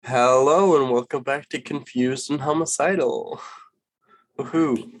Hello and welcome back to Confused and Homicidal.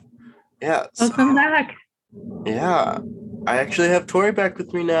 Woohoo. Yeah, Welcome back. yeah. I actually have Tori back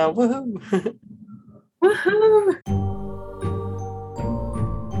with me now. Woohoo. Woohoo!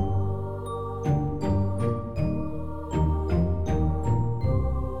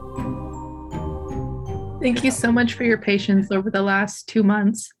 Thank you Yeah. so much for your patience over the last 2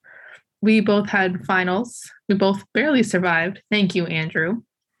 months. We both had finals. We both barely survived. Thank you, Andrew.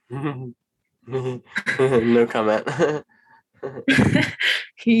 No comment.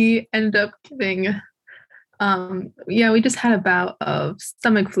 He ended up getting, we just had a bout of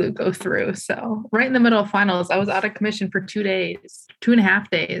stomach flu go through. So, right in the middle of finals, I was out of commission for 2 days, 2.5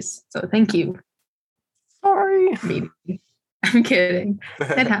 days. So, thank you. Sorry. Maybe. I'm kidding.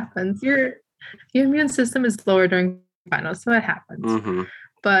 It happens. Your immune system is lower during finals, so it happens. Mm-hmm.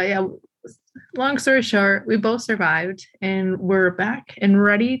 But yeah, long story short, we both survived and we're back and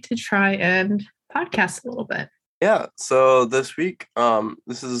ready to try and podcast a little bit. Yeah, so this week,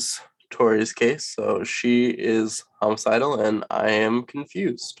 this is Tori's case. So she is homicidal and I am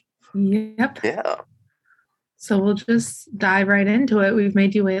confused. Yep. Yeah. So we'll just dive right into it. We've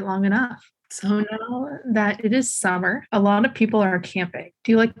made you wait long enough. So now that it is summer, a lot of people are camping.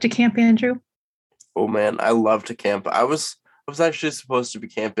 Do you like to camp, Andrew? Oh man, I love to camp. I was actually supposed to be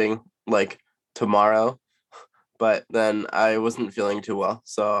camping like tomorrow, but then I wasn't feeling too well,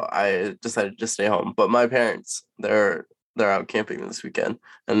 so I decided to stay home. But my parents, they're out camping this weekend,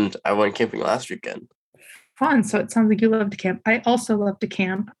 and I went camping last weekend. Fun. So it sounds like you love to camp. I also love to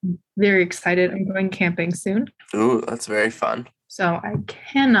camp. I'm very excited. I'm going camping soon. Ooh, that's very fun. So I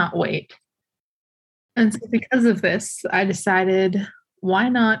cannot wait. And so because of this, I decided why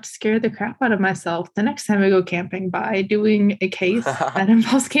not scare the crap out of myself the next time I go camping by doing a case that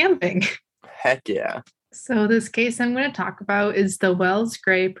involves camping. Heck yeah. So this case I'm going to talk about is the Wells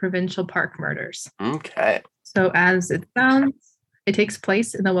Gray Provincial Park murders. Okay. So as it sounds, it takes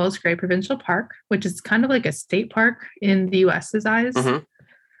place in the Wells Gray Provincial Park, which is kind of like a state park in the US's eyes. Mm-hmm.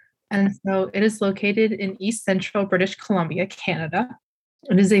 And so it is located in East Central British Columbia, Canada.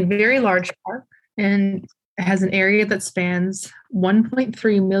 It is a very large park and it has an area that spans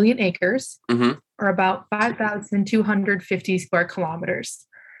 1.3 million acres, Mm-hmm. or about 5,250 square kilometers.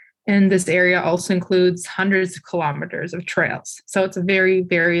 And this area also includes hundreds of kilometers of trails. So it's a very,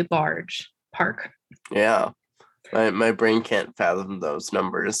 very large park. Yeah. My brain can't fathom those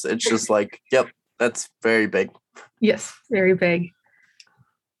numbers. It's just like, yep, that's very big. Yes, very big.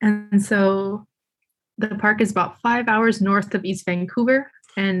 And so the park is about 5 hours north of East Vancouver.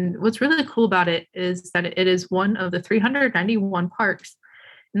 And what's really cool about it is that it is one of the 391 parks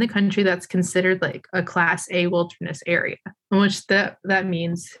in the country that's considered like a Class A wilderness area, which that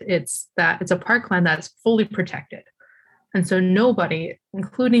means it's a parkland that's fully protected. And so nobody,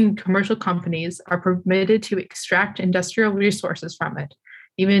 including commercial companies, are permitted to extract industrial resources from it,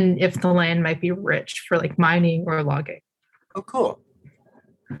 even if the land might be rich for like mining or logging. Oh, cool.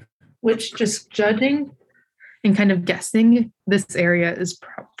 Which, just judging and kind of guessing, this area is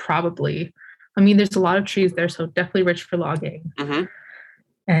probably, I mean, there's a lot of trees there, so definitely rich for logging. Mm-hmm.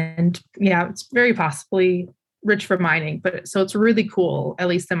 And yeah, it's very possibly rich for mining, but so it's really cool, at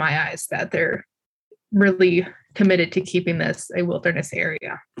least in my eyes, that they're really committed to keeping this a wilderness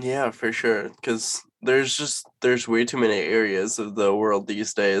area. Yeah, for sure. Because there's way too many areas of the world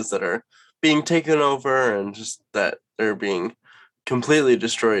these days that are being taken over and just that they're being completely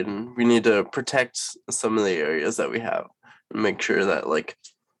destroyed, and we need to protect some of the areas that we have and make sure that that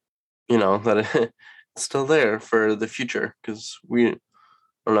it's still there for the future, because we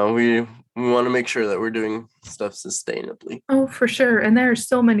don't know, we want to make sure that we're doing stuff sustainably. Oh, for sure. And there's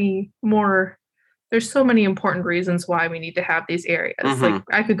so many important reasons why we need to have these areas. Mm-hmm. Like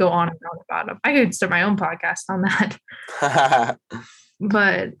I could go on and on about them. I could start my own podcast on that.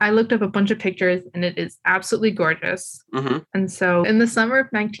 But I looked up a bunch of pictures and it is absolutely gorgeous. Mm-hmm. And so in the summer of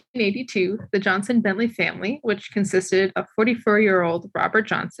 1982, the Johnson Bentley family, which consisted of 44-year-old Robert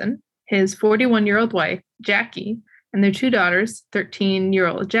Johnson, his 41-year-old wife, Jackie, and their two daughters,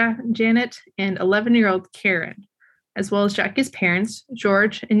 13-year-old Janet and 11-year-old Karen, as well as Jackie's parents,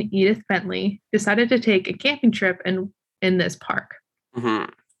 George and Edith Bentley, decided to take a camping trip in this park. Mm-hmm.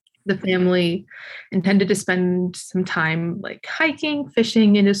 The family intended to spend some time like hiking,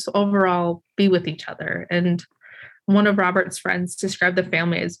 fishing, and just overall be with each other. And one of Robert's friends described the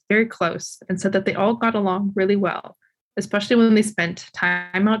family as very close and said that they all got along really well, especially when they spent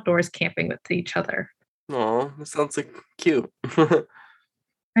time outdoors camping with each other. Oh, that sounds like cute.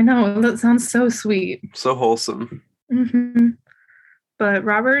 I know, that sounds so sweet. So wholesome. Mm-hmm. But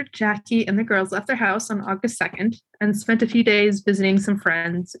Robert, Jackie, and the girls left their house on August 2nd and spent a few days visiting some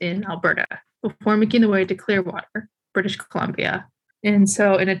friends in Alberta before making their way to Clearwater, British Columbia. And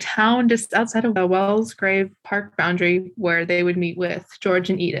so, in a town just outside of the Wells Grave Park boundary, where they would meet with George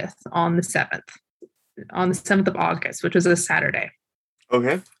and Edith on the 7th of August, which was a Saturday.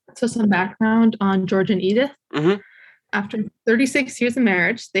 Okay. So, some background on George and Edith. Mm-hmm. After 36 years of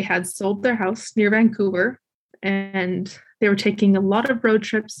marriage, they had sold their house near Vancouver, and they were taking a lot of road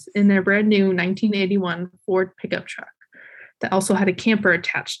trips in their brand new 1981 Ford pickup truck that also had a camper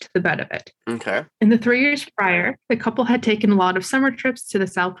attached to the bed of it. Okay. In the 3 years prior, the couple had taken a lot of summer trips to the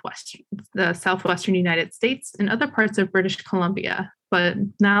southwestern United States and other parts of British Columbia. But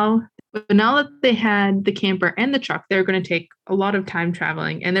now that they had the camper and the truck, they were going to take a lot of time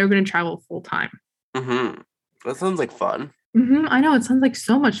traveling, and they were going to travel full time. Mm-hmm. That sounds like fun. I know, it sounds like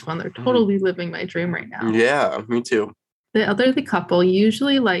so much fun. They're totally living my dream right now. Yeah, me too. The elderly couple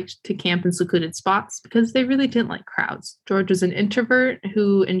usually liked to camp in secluded spots because they really didn't like crowds. George was an introvert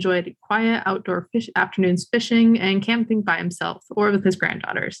who enjoyed quiet outdoor afternoons fishing and camping by himself or with his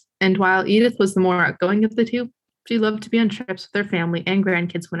granddaughters. And while Edith was the more outgoing of the two, she loved to be on trips with her family and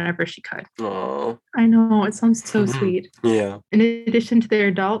grandkids whenever she could. Oh, I know, it sounds so sweet. Yeah. In addition to their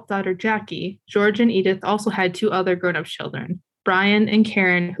adult daughter, Jackie, George and Edith also had two other grown-up children, Brian and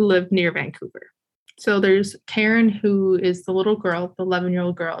Karen, who lived near Vancouver. So there's Karen, who is the little girl, the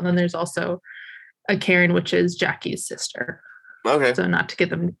 11-year-old girl, and then there's also a Karen, which is Jackie's sister. Okay. So not to get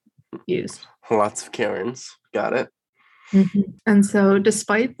them confused. Lots of Karens. Got it. Mm-hmm. And so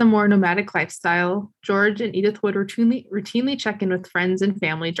despite the more nomadic lifestyle, George and Edith would routinely check in with friends and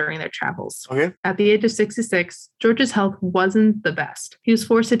family during their travels. Okay. At the age of 66, George's health wasn't the best. He was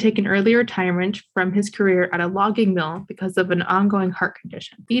forced to take an early retirement from his career at a logging mill because of an ongoing heart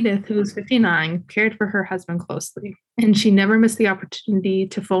condition. Edith, who was 59, cared for her husband closely, and she never missed the opportunity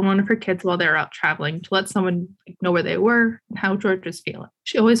to phone one of her kids while they were out traveling to let someone know where they were and how George was feeling.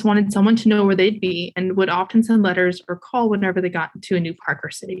 She always wanted someone to know where they'd be and would often send letters or call whenever they got to a new park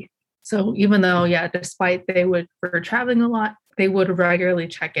or city. So even though, despite they were traveling a lot, they would regularly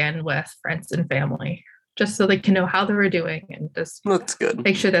check in with friends and family just so they can know how they were doing and just That's good.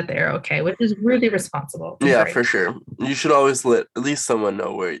 make sure that they're okay, which is really responsible. Yeah, Great. for sure. You should always let at least someone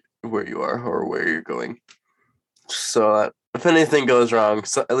know where you are or where you're going, so that if anything goes wrong,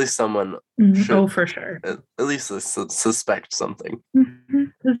 so at least someone should. Oh, for sure. At least suspect something. Mm-hmm.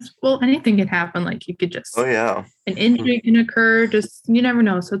 Well, anything can happen. Like you could just. Oh yeah. An injury can occur. Just you never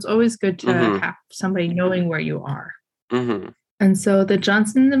know. So it's always good to have somebody knowing where you are. Mm-hmm. And so the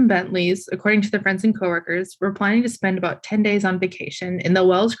Johnsons and Bentleys, according to their friends and coworkers, were planning to spend about 10 days on vacation in the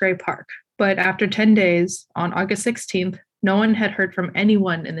Wells Grey Park. But after 10 days, on August 16th, no one had heard from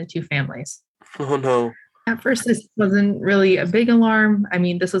anyone in the two families. Oh no. At first, this wasn't really a big alarm. I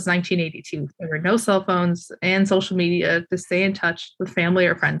mean, this was 1982. There were no cell phones and social media to stay in touch with family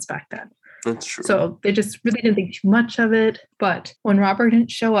or friends back then. That's true. So they just really didn't think too much of it. But when Robert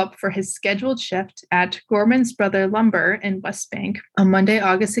didn't show up for his scheduled shift at Gorman's Brother Lumber in West Bank on Monday,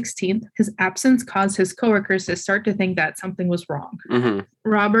 August 16th, his absence caused his coworkers to start to think that something was wrong. Mm-hmm.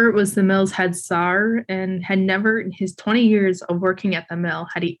 Robert was the mill's head czar and had never in his 20 years of working at the mill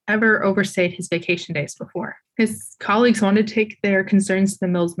had he ever overstayed his vacation days before. His colleagues wanted to take their concerns to the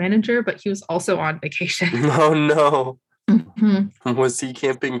mill's manager, but he was also on vacation. Oh no. Mm-hmm. Was he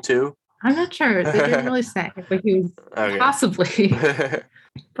camping too? I'm not sure. They didn't really say, but he was possibly.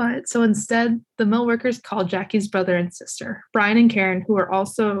 But so instead, the mill workers called Jackie's brother and sister, Brian and Karen, who were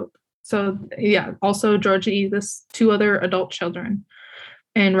also George and Edith's two other adult children.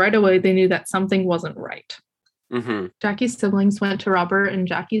 And right away, they knew that something wasn't right. Mm-hmm. Jackie's siblings went to Robert and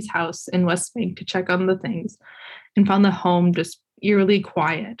Jackie's house in West Bank to check on the things and found the home just eerily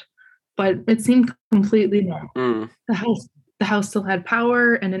quiet. But it seemed completely normal. The house still had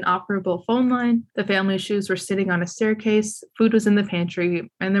power and an operable phone line. The family shoes were sitting on a staircase. Food was in the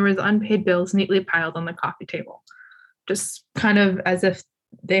pantry, and there was unpaid bills neatly piled on the coffee table. Just kind of as if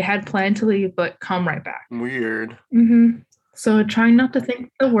they had planned to leave, but come right back. Weird. Mm-hmm. So trying not to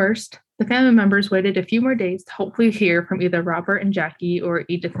think the worst, the family members waited a few more days to hopefully hear from either Robert and Jackie or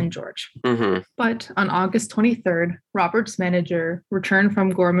Edith and George. Mm-hmm. But on August 23rd, Robert's manager returned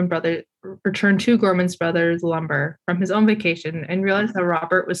to Gorman's Brothers Lumber from his own vacation and realized that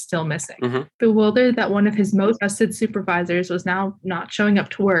Robert was still missing. Mm-hmm. Bewildered that one of his most trusted supervisors was now not showing up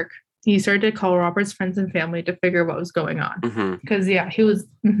to work, he started to call Robert's friends and family to figure what was going on. Because he was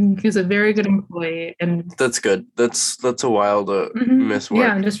a very good employee, and that's good. That's a while to miss work.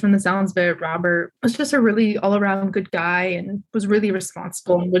 Yeah, and just from the sounds of it, Robert was just a really all around good guy and was really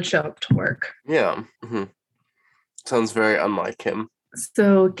responsible and would show up to work. Yeah, sounds very unlike him.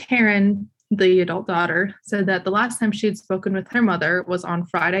 So Karen, the adult daughter, said that the last time she had spoken with her mother was on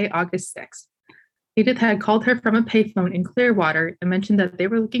Friday, August 6th. Edith had called her from a payphone in Clearwater and mentioned that they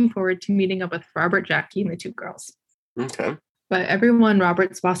were looking forward to meeting up with Robert, Jackie, and the two girls. Okay. But everyone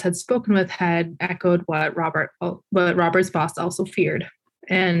Robert's boss had spoken with had echoed what Robert's boss also feared.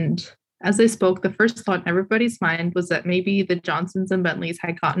 And as they spoke, the first thought in everybody's mind was that maybe the Johnsons and Bentleys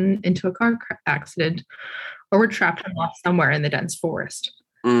had gotten into a car accident or were trapped and lost somewhere in the dense forest.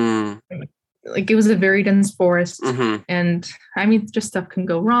 Mm. Like it was a very dense forest, Mm-hmm. and I mean, just stuff can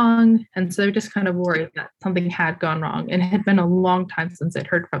go wrong. And so they're just kind of worried that something had gone wrong, and it had been a long time since I'd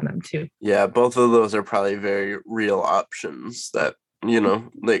heard from them too. Yeah, both of those are probably very real options that,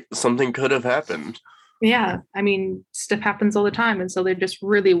 like something could have happened. Yeah, I mean, stuff happens all the time, and so they're just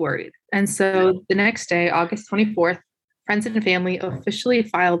really worried. And so the next day, August 24th, friends and family officially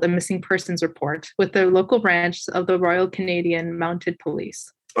filed a missing persons report with the local branch of the Royal Canadian Mounted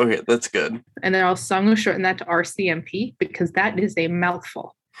Police. Okay, that's good. And they're also, I'm going to shorten that to RCMP because that is a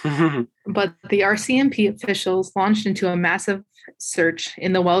mouthful. But the RCMP officials launched into a massive search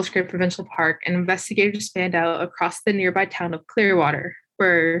in the Wellsgrave Provincial Park, and investigators fanned out across the nearby town of Clearwater,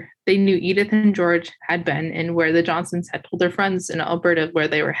 where they knew Edith and George had been and where the Johnsons had told their friends in Alberta where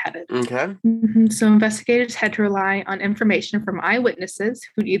they were headed. Okay. So investigators had to rely on information from eyewitnesses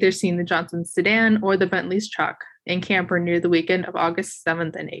who'd either seen the Johnsons' sedan or the Bentley's truck and camper near the weekend of August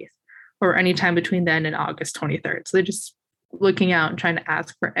 7th and 8th, or any time between then and August 23rd. So they're just looking out and trying to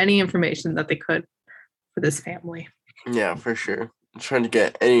ask for any information that they could for this family. Yeah, for sure. Trying to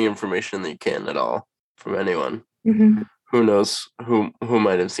get any information that you can at all from anyone. Mm-hmm. Who knows who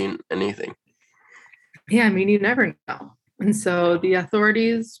might have seen anything. Yeah, I mean, you never know. And so the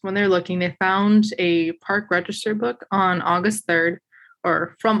authorities, when they're looking, they found a park register book on August 3rd,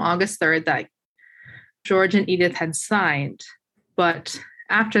 or from August 3rd, that George and Edith had signed. But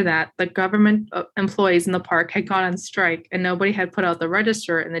after that, the government employees in the park had gone on strike and nobody had put out the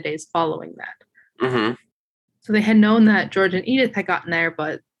register in the days following that. Mm-hmm. So they had known that George and Edith had gotten there,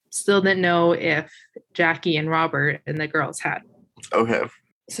 but still didn't know if Jackie and Robert and the girls had. Okay.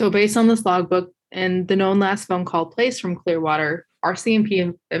 So based on this logbook and the known last phone call placed from Clearwater,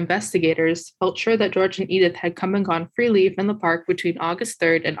 RCMP investigators felt sure that George and Edith had come and gone freely from the park between August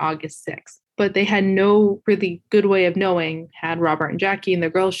 3rd and August 6th. But they had no really good way of knowing had Robert and Jackie and the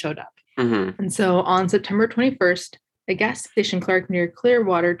girls showed up. Mm-hmm. And so on September 21st, a gas station clerk near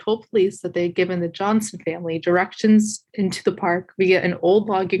Clearwater told police that they had given the Johnson family directions into the park via an old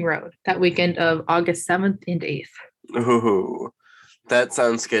logging road that weekend of August 7th and 8th. Ooh, that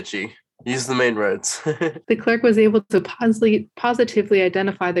sounds sketchy. Use the main roads. The clerk was able to positively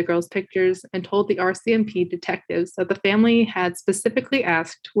identify the girls' pictures and told the RCMP detectives that the family had specifically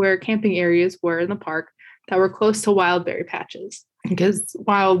asked where camping areas were in the park that were close to wild berry patches, because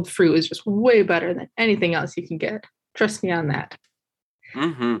wild fruit is just way better than anything else you can get. Trust me on that.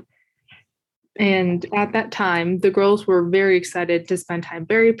 Mm-hmm. And at that time, the girls were very excited to spend time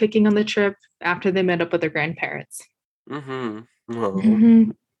berry picking on the trip after they met up with their grandparents. Mm-hmm. Oh,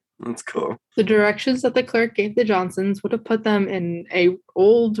 Mm-hmm. that's cool. The directions that the clerk gave the Johnsons would have put them in a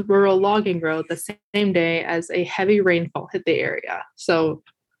old rural logging road the same day as a heavy rainfall hit the area. So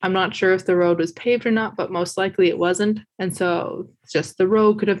I'm not sure if the road was paved or not, but most likely it wasn't. And so just the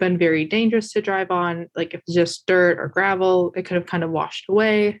road could have been very dangerous to drive on. Like if it's just dirt or gravel, it could have kind of washed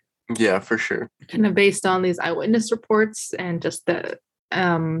away. Yeah, for sure. Kind of based on these eyewitness reports and just the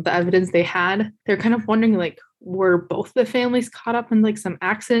evidence they had, they're kind of wondering, like, were both the families caught up in like some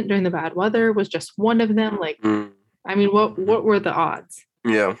accident during the bad weather? Was just one of them? Like, I mean, what were the odds?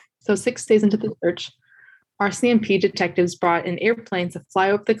 Yeah. So 6 days into the search, RCMP detectives brought in airplanes to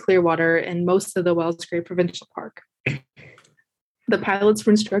fly over the Clearwater and most of the Wellsgrave Provincial Park. The pilots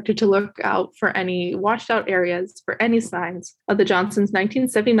were instructed to look out for any washed out areas for any signs of the Johnsons'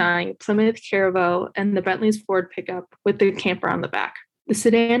 1979 Plymouth Caravelle and the Bentley's Ford pickup with the camper on the back. The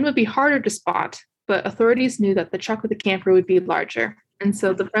sedan would be harder to spot, but authorities knew that the truck with the camper would be larger. And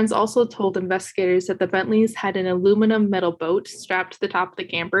so the friends also told investigators that the Bentleys had an aluminum metal boat strapped to the top of the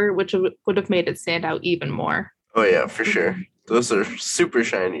camper, which would have made it stand out even more. Oh, yeah, for sure. Those are super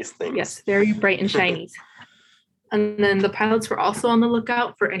shiny things. Yes, very bright and shiny. And then the pilots were also on the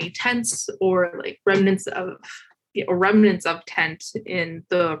lookout for any tents or like remnants of tent in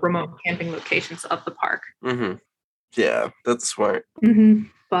the remote camping locations of the park. Mm-hmm. Yeah, that's smart. Mm-hmm.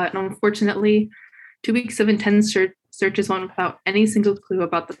 But unfortunately, 2 weeks of intense searches went without any single clue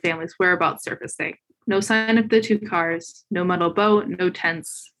about the family's whereabouts surfacing. No sign of the 2 cars, no metal boat, no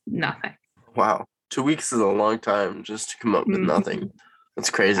tents, nothing. Wow. 2 weeks is a long time just to come up with nothing. That's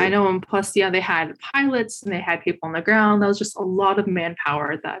I crazy. know, and plus, yeah, they had pilots and they had people on the ground. That was just a lot of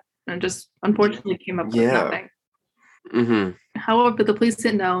manpower that and just unfortunately came up with Yeah. nothing. Mm-hmm. However, the police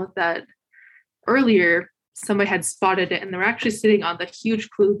didn't know that earlier somebody had spotted it and they were actually sitting on the huge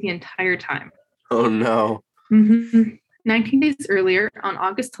clue the entire time. Oh no. Mm-hmm. 19 days earlier, on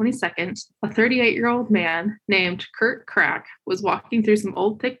August 22nd, a 38-year-old man named Kurt Crack was walking through some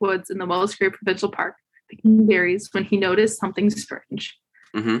old thick woods in the Wells-Gray Provincial Park, picking berries, when he noticed something strange.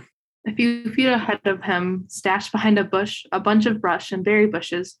 Mm-hmm. A few feet ahead of him, stashed behind a bush, a bunch of brush and berry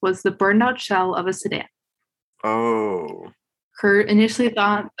bushes, was the burned out shell of a sedan. Oh. Kurt initially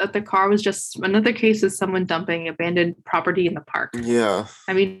thought that the car was just another case of someone dumping abandoned property in the park. Yeah.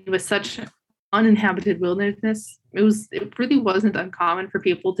 I mean, with such uninhabited wilderness, it really wasn't uncommon for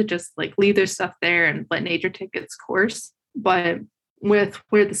people to just like leave their stuff there and let nature take its course. But with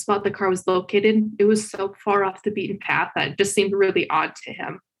where the spot the car was located, it was so far off the beaten path that it just seemed really odd to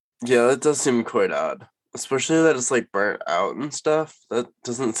him. Yeah, that does seem quite odd. Especially that it's like burnt out and stuff. That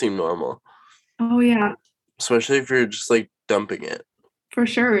doesn't seem normal. Oh yeah, Especially if you're just like dumping it. for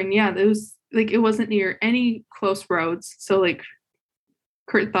sure. And yeah, it was like it wasn't near any close roads. So like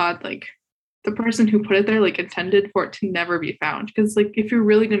Kurt thought like the person who put it there like intended for it to never be found. Because like if you're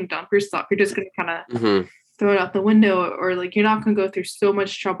really gonna dump your stuff, you're just gonna kind of Mm-hmm. throw it out the window, or like you're not gonna go through so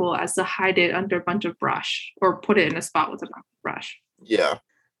much trouble as to hide it under a bunch of brush or put it in a spot with a bunch of brush. Yeah,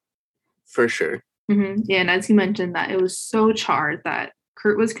 for sure. Mm-hmm. Yeah, and as he mentioned, that it was so charred that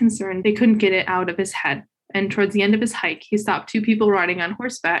Kurt was concerned they couldn't get it out of his head. And towards the end of his hike, he stopped two people riding on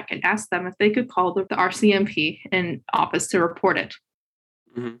horseback and asked them if they could call the RCMP in office to report it.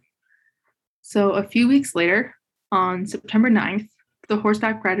 Mm-hmm. So a few weeks later, on September 9th, the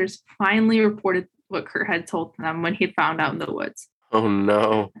horseback riders finally reported what Kurt had told them when he had found out in the woods. Oh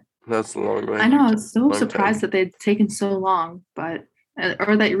no. That's a long way. I know, I was so Long surprised time. that they'd taken so long, but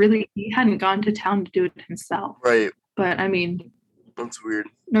or that really he hadn't gone to town to do it himself. Right. But I mean, That's weird.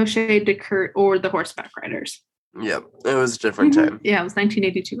 no shade to Kurt or the horseback riders. Yep. It was a different time. Yeah, it was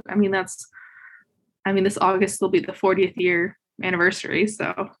 1982. I mean, this August will be the 40th year anniversary,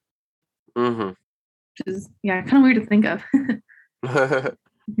 so Mm-hmm. which is yeah, kind of weird to think of.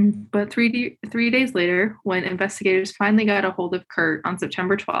 But three days later, when investigators finally got a hold of Kurt on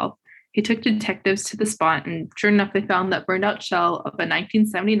September 12th, he took detectives to the spot, and sure enough, they found that burned out shell of a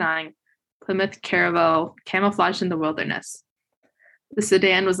 1979 Plymouth Caravelle camouflaged in the wilderness. The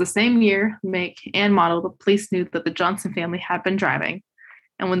sedan was the same year, make, and model the police knew that the Johnson family had been driving.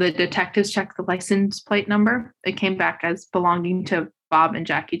 And when the detectives checked the license plate number, it came back as belonging to Bob and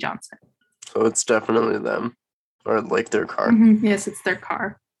Jackie Johnson. So it's definitely them. Or like their car. Yes, it's their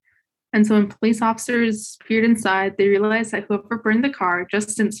car. And so when police officers peered inside, they realized that whoever burned the car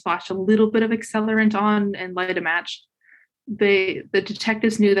just didn't splash a little bit of accelerant on and light a match. The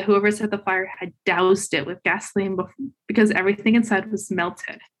detectives knew that whoever set the fire had doused it with gasoline because everything inside was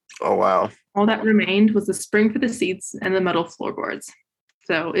melted. Oh wow. All that remained was the spring for the seats and the metal floorboards.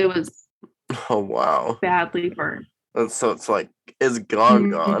 So it was Oh wow. badly burned. So it's like it's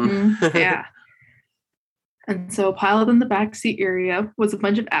gone. Yeah. And so piled in the backseat area was a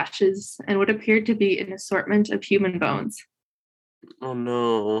bunch of ashes and what appeared to be an assortment of human bones. Oh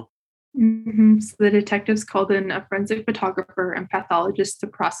no. So the detectives called in a forensic photographer and pathologist to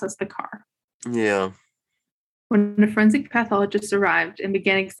process the car. Yeah. When a forensic pathologist arrived and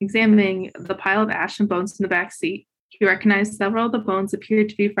began examining the pile of ash and bones in the back seat, he recognized several of the bones appeared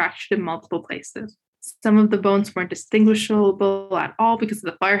to be fractured in multiple places. Some of the bones weren't distinguishable at all because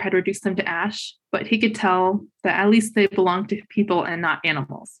the fire had reduced them to ash, but he could tell that at least they belonged to people and not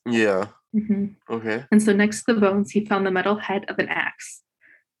animals. Yeah. Okay. And so next to the bones, he found the metal head of an axe.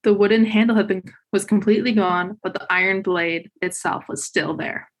 The wooden handle was completely gone, but the iron blade itself was still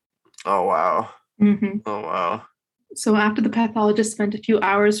there. Oh wow. Mm-hmm. Oh wow. So after the pathologist spent a few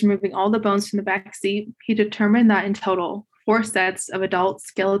hours removing all the bones from the back seat, he determined that in total, 4 sets of adult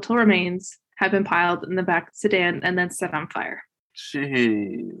skeletal remains had been piled in the back sedan and then set on fire.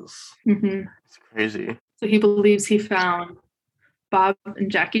 Jeez. It's crazy. So he believes he found Bob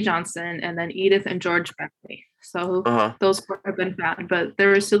and Jackie Johnson and then Edith and George Bentley. So those 4 have been found, but there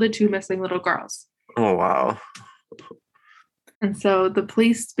were still the 2 missing little girls. Oh wow. And so the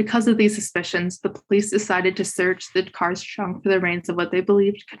police, because of these suspicions, the police decided to search the car's trunk for the remains of what they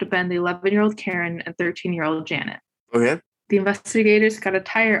believed could have been the 11-year-old Karen and 13-year-old Janet. Okay. The investigators got a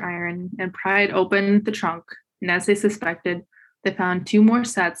tire iron and pried open the trunk, and as they suspected, they found 2 more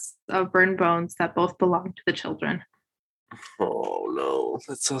sets of burned bones that both belonged to the children. Oh no,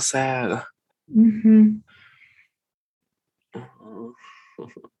 that's so sad.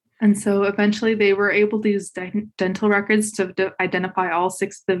 And so eventually they were able to use dental records to identify all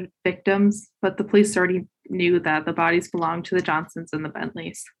 6 of the victims, but the police already knew that the bodies belonged to the Johnsons and the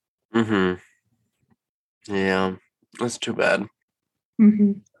Bentleys. Mm-hmm. Yeah, that's too bad.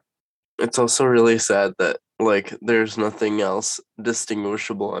 Mm-hmm. It's also really sad that like there's nothing else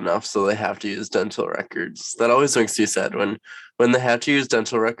distinguishable enough, so they have to use dental records. That always makes me sad when they have to use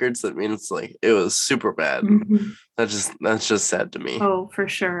dental records. That means like it was super bad. Mm-hmm. That's just sad to me. Oh, for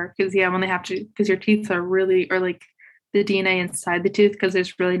sure. Because when they have to, because your teeth are really, or like the DNA inside the tooth, because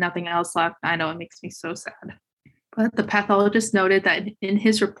there's really nothing else left. I know it makes me so sad. But the pathologist noted that in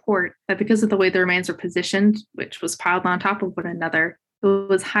his report that because of the way the remains were positioned, which was piled on top of one another, it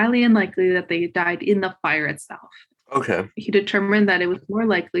was highly unlikely that they died in the fire itself. Okay. He determined that it was more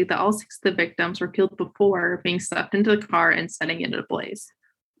likely that all 6 of the victims were killed before being stuffed into the car and setting it ablaze.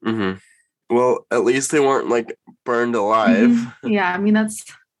 Mm-hmm. Well, at least they weren't like burned alive. Mm-hmm. Yeah, I mean that's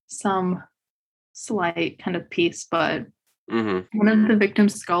some slight kind of piece, but one of the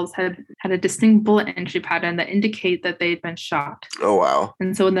victims' skulls had a distinct bullet entry pattern that indicate that they had been shot. Oh wow.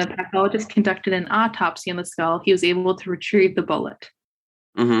 And so when the pathologist conducted an autopsy on the skull, he was able to retrieve the bullet.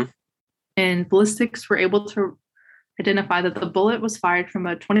 Mm-hmm. And ballistics were able to identify that the bullet was fired from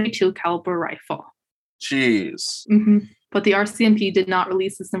a .22 caliber rifle. Jeez. Mm-hmm. But the RCMP did not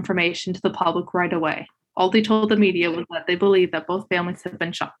release this information to the public right away. All they told the media was that they believed that both families had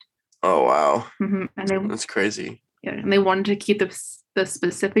been shot. Oh wow. Mm-hmm. And that's crazy. Yeah, and they wanted to keep the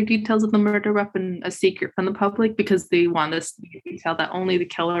specific details of the murder weapon a secret from the public because they want this detail that only the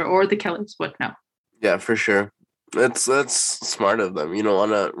killer or the killers would know. Yeah, for sure. That's smart of them. You don't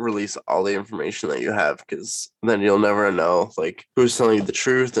want to release all the information that you have because then you'll never know like who's telling you the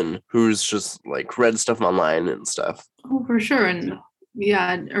truth and who's just like read stuff online and stuff. Oh, for sure. And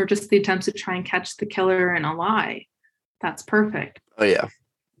yeah, or just the attempts to try and catch the killer in a lie. That's perfect. Oh yeah.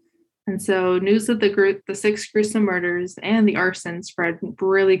 And so news of the 6 gruesome murders and the arson spread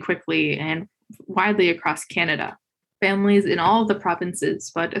really quickly and widely across Canada. Families in all of the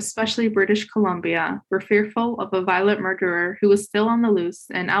provinces, but especially British Columbia, were fearful of a violent murderer who was still on the loose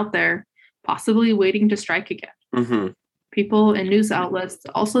and out there, possibly waiting to strike again. Mm-hmm. People and news outlets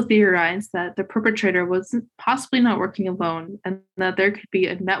also theorized that the perpetrator was possibly not working alone and that there could be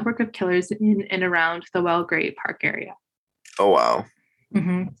a network of killers in and around the Belgrade Park area. Oh, wow.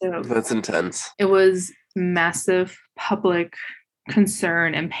 Mm-hmm. So that's intense. It was massive public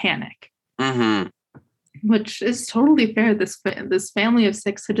concern and panic, which is totally fair. This family of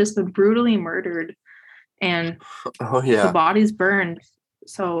 6 had just been brutally murdered, and the bodies burned.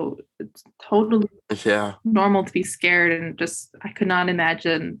 So it's totally normal to be scared, and just I could not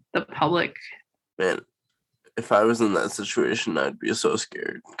imagine the public. Man, if I was in that situation, I'd be so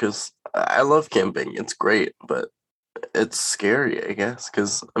scared because I love camping. It's great, but it's scary, I guess,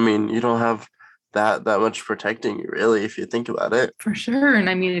 because I mean you don't have that much protecting you really if you think about it. For sure. And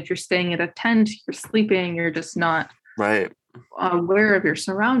I mean if you're staying at a tent, you're sleeping, you're just not right aware of your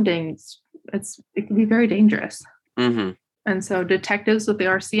surroundings, it can be very dangerous. And so detectives with the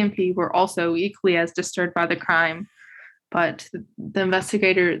RCMP were also equally as disturbed by the crime, but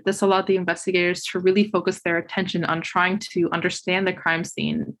this allowed the investigators to really focus their attention on trying to understand the crime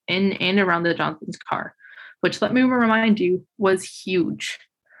scene in and around the Johnsons' car, which, let me remind you, was huge.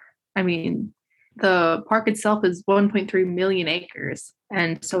 I mean, the park itself is 1.3 million acres.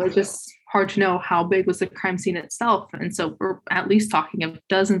 And so it's just hard to know how big was the crime scene itself. And so we're at least talking of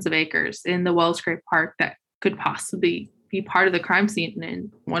dozens of acres in the Wellsgrave Park that could possibly be part of the crime scene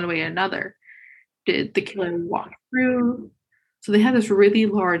in one way or another. Did the killer walk through? So they had this really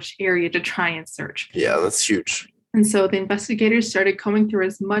large area to try and search. Yeah, that's huge. And so the investigators started combing through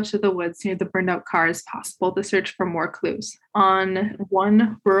as much of the woods near the burned out car as possible to search for more clues. On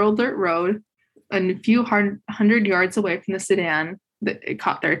one rural dirt road, a few hundred yards away from the sedan, it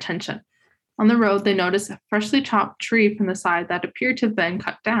caught their attention. On the road, they noticed a freshly chopped tree from the side that appeared to have been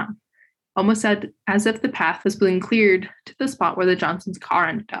cut down, almost as if the path was being cleared to the spot where the Johnsons' car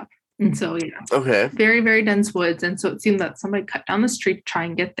ended up. And so, very, very dense woods. And so it seemed that somebody cut down the street to try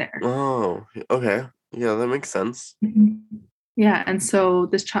and get there. Oh, okay. Yeah, that makes sense. Yeah, and so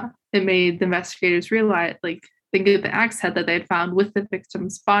it made the investigators realize, think of the axe head that they had found with the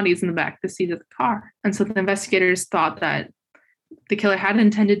victims' bodies in the back of the seat of the car. And so the investigators thought that the killer had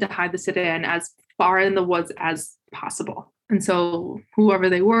intended to hide the sedan as far in the woods as possible. And so whoever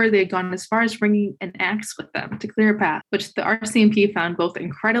they were, they had gone as far as bringing an axe with them to clear a path, which the RCMP found both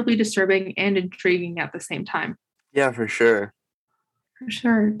incredibly disturbing and intriguing at the same time. Yeah, for sure. For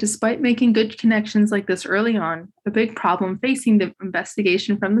sure. Despite making good connections like this early on, a big problem facing the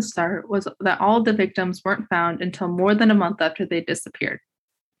investigation from the start was that all of the victims weren't found until more than a month after they disappeared.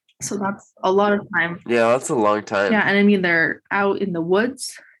 So that's a lot of time. Yeah, that's a long time. Yeah, and I mean, they're out in the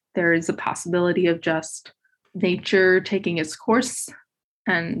woods. There is a possibility of just nature taking its course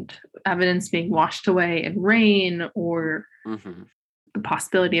and evidence being washed away in rain, or the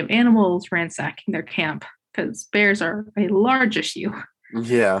possibility of animals ransacking their camp, because bears are a large issue.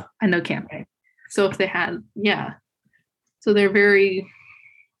 Yeah. I know camping. So if they had, yeah. So they're very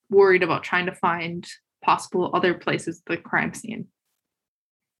worried about trying to find possible other places the crime scene.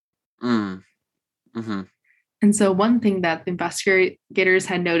 Mm-hmm. And so one thing that the investigators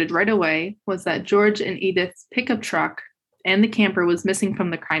had noted right away was that George and Edith's pickup truck and the camper was missing from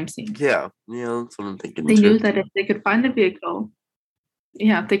the crime scene. Yeah, that's what I'm thinking. They knew that if they could find the vehicle,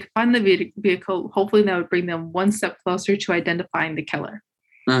 hopefully that would bring them one step closer to identifying the killer.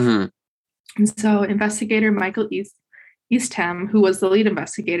 Mm-hmm. And so investigator Michael Eastham, who was the lead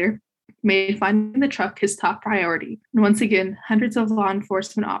investigator, made finding the truck his top priority. And once again, hundreds of law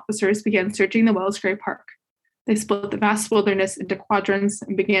enforcement officers began searching the Wellsgray Park. They split the vast wilderness into quadrants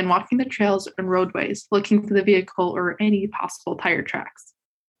and began walking the trails and roadways, looking for the vehicle or any possible tire tracks.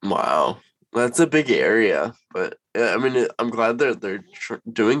 Wow, that's a big area, but I mean, I'm glad they're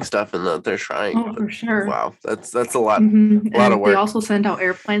doing stuff and that they're trying. Oh, for sure. Wow, that's a lot, a lot of work. They also sent out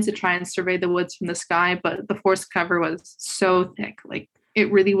airplanes to try and survey the woods from the sky, but the forest cover was so thick, like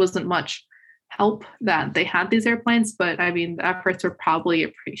it really wasn't much help that they had these airplanes. But I mean, the efforts were probably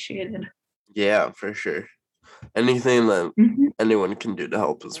appreciated. Yeah, for sure. Anything that anyone can do to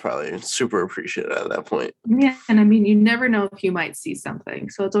help is probably super appreciated at that point. Yeah, and I mean, you never know if you might see something,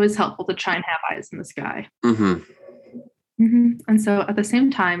 so it's always helpful to try and have eyes in the sky. And so at the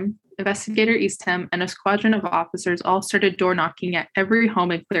same time, investigator Eastham and a squadron of officers all started door knocking at every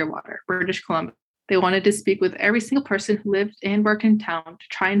home in Clearwater, British Columbia. They wanted to speak with every single person who lived and worked in town to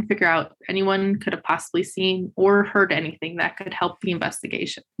try and figure out if anyone could have possibly seen or heard anything that could help the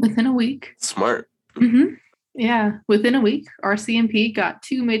investigation. Within a week. Smart. Yeah, within a week, RCMP got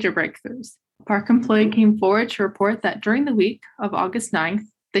 2 major breakthroughs. A park employee came forward to report that during the week of August 9th,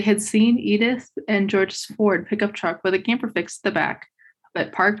 they had seen Edith and George's Ford pickup truck with a camper fixed to the back,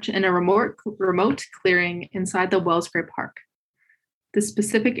 but parked in a remote clearing inside the Wellsgray Park. The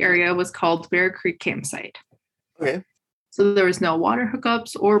specific area was called Bear Creek Campsite. Okay. So there was no water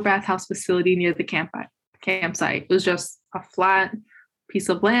hookups or bathhouse facility near the campsite. It was just a flat piece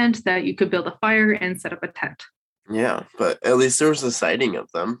of land that you could build a fire and set up a tent. Yeah, but at least there was a sighting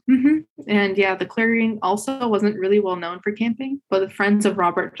of them. And yeah, the clearing also wasn't really well known for camping, but the friends of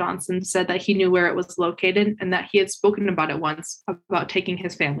Robert Johnson said that he knew where it was located and that he had spoken about it once, about taking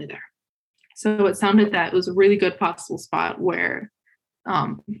his family there. So it sounded that it was a really good possible spot where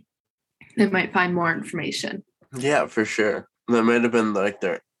they might find more information. Yeah, for sure. That might have been like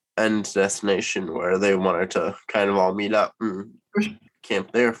their end destination where they wanted to kind of all meet up and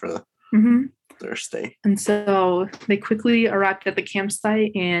camp there for their stay. And so they quickly arrived at the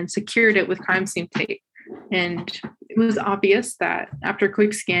campsite and secured it with crime scene tape. And it was obvious that after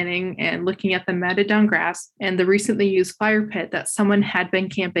quick scanning and looking at the matted down grass and the recently used fire pit, that someone had been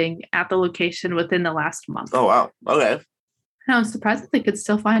camping at the location within the last month. Oh, wow. Okay. And I was surprised that they could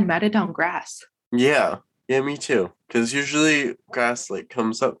still find matted down grass. Yeah, me too. Because usually grass like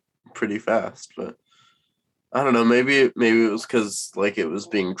comes up pretty fast, but I don't know. Maybe it was because like it was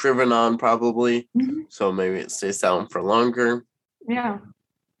being driven on, probably. So maybe it stays down for longer. Yeah.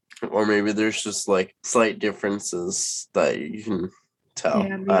 Or maybe there's just like slight differences that you can tell.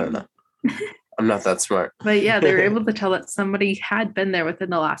 Yeah, I don't know. I'm not that smart. But yeah, they were able to tell that somebody had been there within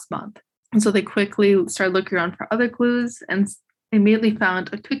the last month. And so they quickly started looking around for other clues and immediately found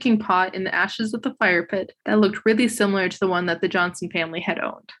a cooking pot in the ashes of the fire pit that looked really similar to the one that the Johnson family had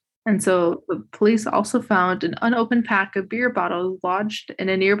owned. And so the police also found an unopened pack of beer bottles lodged in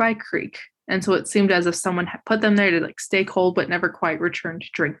a nearby creek. And so it seemed as if someone had put them there to like stay cold, but never quite returned to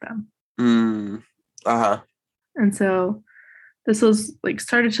drink them. And so this was like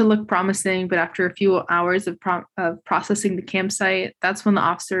started to look promising, but after a few hours of processing the campsite, that's when the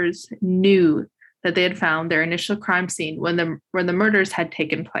officers knew that they had found their initial crime scene when the murders had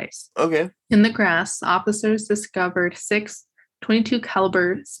taken place. Okay. In the grass, officers discovered 6 .22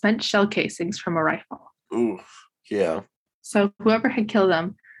 caliber spent shell casings from a rifle. Ooh, yeah. So whoever had killed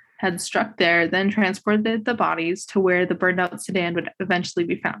them had struck there, then transported the bodies to where the burned out sedan would eventually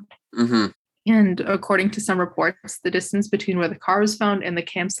be found. And according to some reports, the distance between where the car was found and the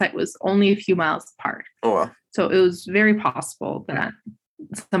campsite was only a few miles apart. Oh, wow. So it was very possible that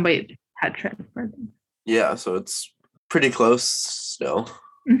somebody had transported them. Yeah, so it's pretty close still.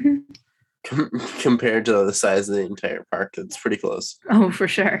 Compared to the size of the entire park, it's pretty close. Oh, for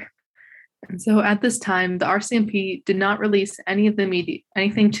sure. And so at this time, the RCMP did not release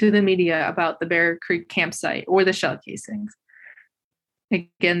anything to the media about the Bear Creek campsite or the shell casings.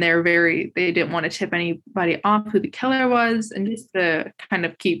 Again, they didn't want to tip anybody off who the killer was, and just to kind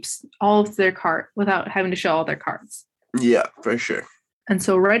of keeps all of their card without having to show all their cards. Yeah, for sure. And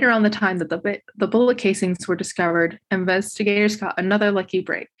so right around the time that the bullet casings were discovered, investigators got another lucky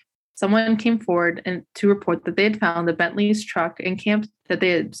break. Someone came forward to report that they had found the Bentley's truck and that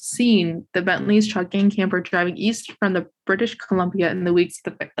they had seen the Bentley's truck and camper driving east from the British Columbia in the weeks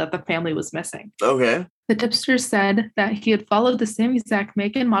that the family was missing. Okay. The tipster said that he had followed the same exact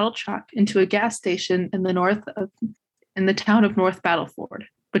make and model truck into a gas station in the town of North Battleford,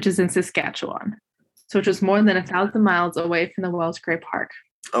 which is in Saskatchewan, so which was more than 1,000 miles away from the Wells Gray Park.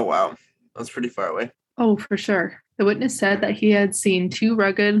 Oh, wow. That's pretty far away. Oh, for sure. The witness said that he had seen two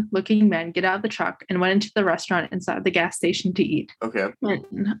rugged-looking men get out of the truck and went into the restaurant inside the gas station to eat. Okay.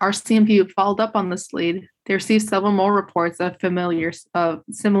 When RCMP followed up on this lead, they received several more reports of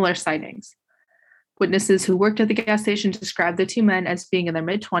similar sightings. Witnesses who worked at the gas station described the two men as being in their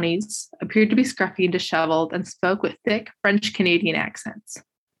mid-20s, appeared to be scruffy and disheveled, and spoke with thick French-Canadian accents.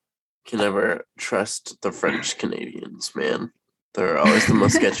 Can never trust the French Canadians, man. They're always the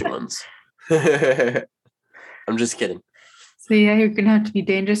most sketchy ones. I'm just kidding. So yeah, you're going to have to be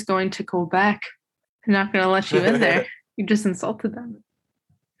dangerous going to Quebec. They're not going to let you in there. You just insulted them.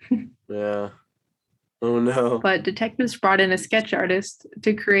 Yeah. Oh, no. But detectives brought in a sketch artist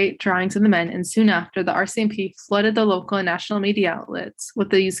to create drawings of the men, and soon after, the RCMP flooded the local and national media outlets with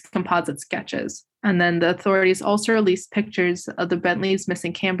these composite sketches. And then the authorities also released pictures of the Bentley's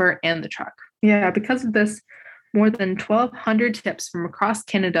missing camper and the truck. Yeah, because of this, more than 1,200 tips from across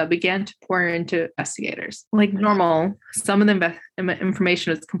Canada began to pour into investigators. Like normal, some of the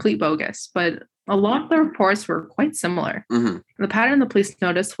information was complete bogus, but a lot of the reports were quite similar. Mm-hmm. The pattern the police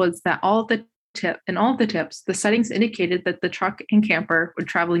noticed was that all of the tips, the sightings indicated that the truck and camper were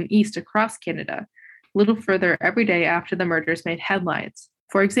traveling east across Canada, a little further every day after the murders made headlines.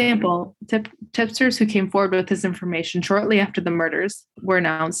 For example, tipsters who came forward with this information shortly after the murders were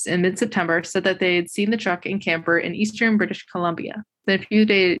announced in mid-September said that they had seen the truck and camper in eastern British Columbia. Then a few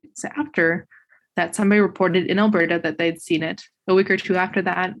days after that, somebody reported in Alberta that they'd seen it. A week or two after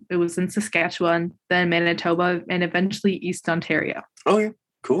that, it was in Saskatchewan, then Manitoba, and eventually East Ontario. Okay,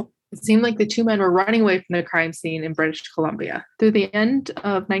 cool. It seemed like the two men were running away from the crime scene in British Columbia. Through the end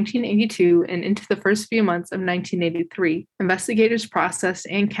of 1982 and into the first few months of 1983, investigators processed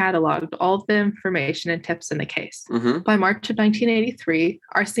and cataloged all of the information and tips in the case. Mm-hmm. By March of 1983,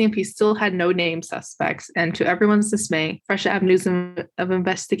 RCMP still had no named suspects, and to everyone's dismay, fresh avenues of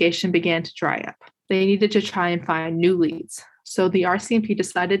investigation began to dry up. They needed to try and find new leads. So the RCMP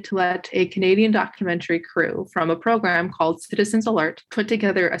decided to let a Canadian documentary crew from a program called Citizens Alert put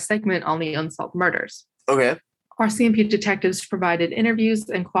together a segment on the unsolved murders. Okay. RCMP detectives provided interviews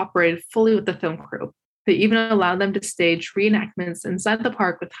and cooperated fully with the film crew. They even allowed them to stage reenactments inside the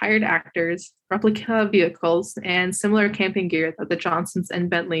park with hired actors, replica vehicles, and similar camping gear that the Johnsons and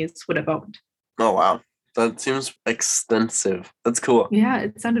Bentleys would have owned. Oh, wow. That seems extensive. That's cool. Yeah,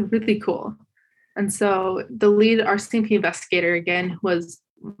 it sounded really cool. And so the lead RCMP investigator, again, was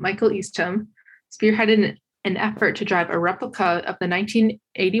Michael Eastham, spearheaded an effort to drive a replica of the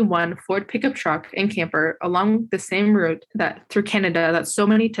 1981 Ford pickup truck and camper along the same route through Canada that so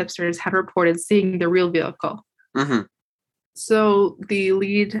many tipsters had reported seeing the real vehicle. Mm-hmm. So the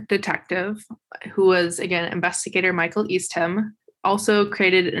lead detective, who was, again, investigator Michael Eastham, also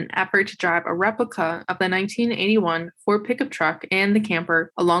created an effort to drive a replica of the 1981 Ford pickup truck and the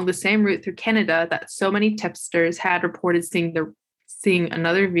camper along the same route through Canada that so many tipsters had reported seeing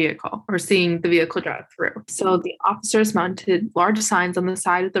another vehicle or seeing the vehicle drive through. So the officers mounted large signs on the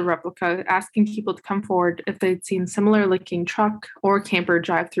side of the replica asking people to come forward if they'd seen similar looking truck or camper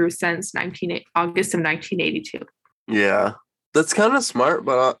drive through since August of 1982. Yeah, that's kind of smart,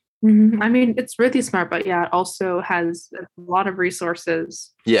 but I mean, it's really smart, but yeah, it also has a lot of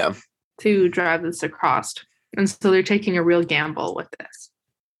resources to drive this across. And so they're taking a real gamble with this.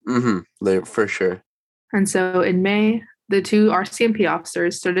 Mm-hmm. For sure. And so in May, the two RCMP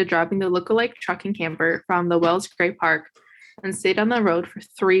officers started driving the lookalike truck and camper from the Wells Gray Park and stayed on the road for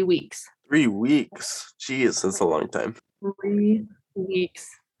 3 weeks. 3 weeks? Jeez, that's a long time. 3 weeks.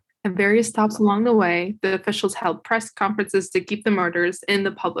 At various stops along the way, the officials held press conferences to keep the murders in the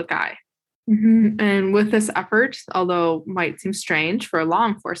public eye. And with this effort, although might seem strange for a law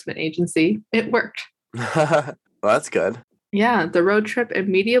enforcement agency, it worked. Well, that's good. Yeah, the road trip and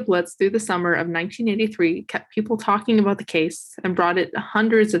media blitz through the summer of 1983 kept people talking about the case and brought it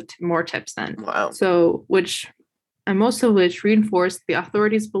hundreds of more tips then. Wow. So, which and most of which reinforced the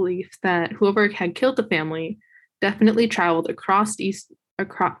authorities' belief that whoever had killed the family definitely traveled east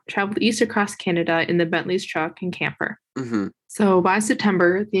across Canada in the Bentley's truck and camper. Mm-hmm. So by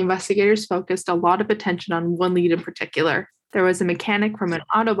September, the investigators focused a lot of attention on one lead in particular. There was a mechanic from an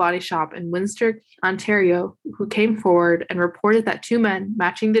auto body shop in Windsor, Ontario, who came forward and reported that two men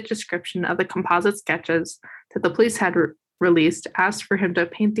matching the description of the composite sketches that the police had released asked for him to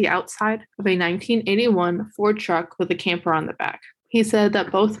paint the outside of a 1981 Ford truck with a camper on the back. He said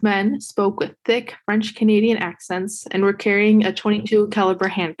that both men spoke with thick French Canadian accents and were carrying a 22 caliber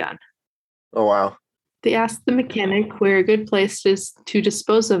handgun. Oh, wow. They asked the mechanic where a good place to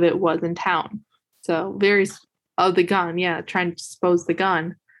dispose of it was in town. So the gun, trying to dispose the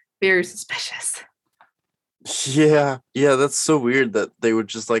gun. Very suspicious. Yeah, that's so weird that they would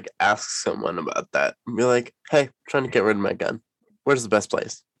just like ask someone about that and be like, "Hey, I'm trying to get rid of my gun. Where's the best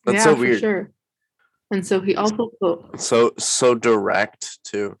place?" That's so weird. For sure. And so he also so direct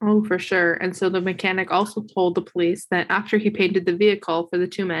too. Oh, for sure. And so the mechanic also told the police that after he painted the vehicle for the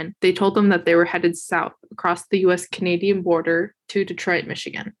two men, they told them that they were headed south across the US-Canadian border to Detroit,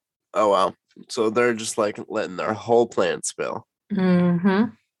 Michigan. Oh, wow. So they're just like letting their whole plan spill.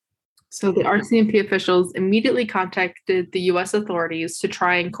 Mm-hmm. So the RCMP officials immediately contacted the US authorities to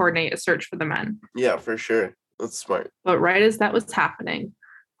try and coordinate a search for the men. Yeah, for sure. That's smart. But right as that was happening,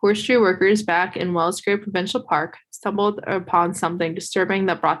 forestry workers back in Wells Grove Provincial Park stumbled upon something disturbing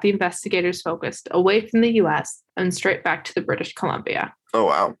that brought the investigators focused away from the US and straight back to the British Columbia. Oh,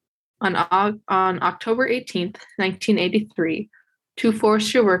 wow. On October 18th, 1983, two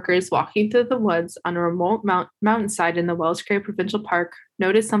forestry workers walking through the woods on a remote mountainside in the Wells Grove Provincial Park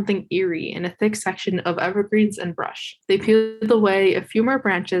noticed something eerie in a thick section of evergreens and brush. They peeled away a few more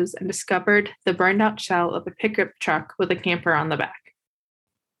branches and discovered the burned out shell of a pickup truck with a camper on the back.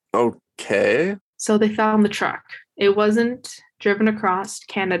 Okay. So they found the truck. It wasn't driven across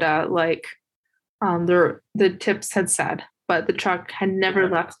Canada like the tips had said, but the truck had never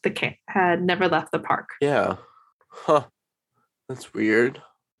left the park. Yeah. Huh. That's weird.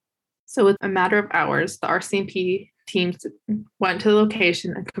 So with a matter of hours, the RCMP teams went to the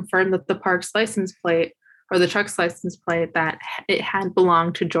location and confirmed that the park's license plate, or the truck's license plate, that it had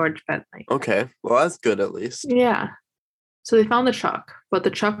belonged to George Bentley. Okay. Well, that's good at least. Yeah. So they found the truck, but the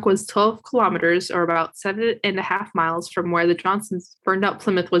truck was 12 kilometers or about 7.5 miles from where the Johnsons' burned out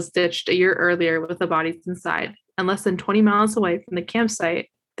Plymouth was ditched a year earlier with the bodies inside, and less than 20 miles away from the campsite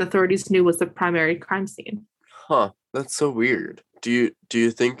the authorities knew was the primary crime scene. Huh. That's so weird. Do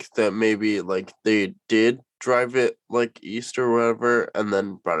you think that maybe like they did drive it like east or whatever and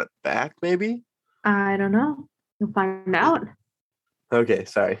then brought it back maybe? I don't know. You'll find out. Okay,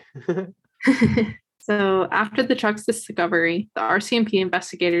 sorry. So after the truck's discovery, the RCMP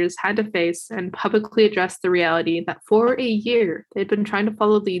investigators had to face and publicly address the reality that for a year, they'd been trying to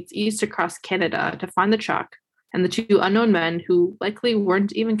follow leads east across Canada to find the truck and the two unknown men who likely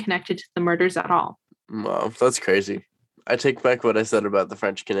weren't even connected to the murders at all. Wow, that's crazy. I take back what I said about the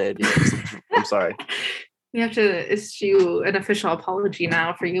French Canadians. I'm sorry. We have to issue an official apology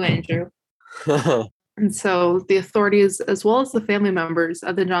now for you, Andrew. And so the authorities, as well as the family members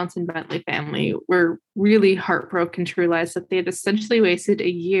of the Johnson Bentley family, were really heartbroken to realize that they had essentially wasted a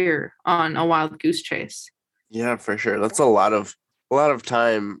year on a wild goose chase. Yeah, for sure. That's a lot of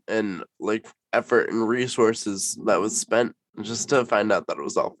time and like effort and resources that was spent just to find out that it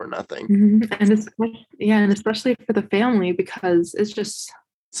was all for nothing. Mm-hmm. And especially for the family, because it's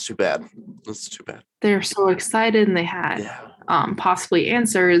too bad. It's too bad. They're so excited and they had possibly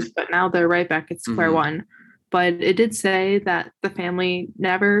answers, but now they're right back at square one. But it did say that the family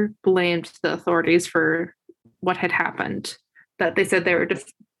never blamed the authorities for what had happened. That they said they were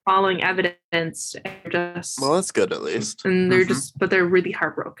just following evidence and well, that's good at least. And they're but they're really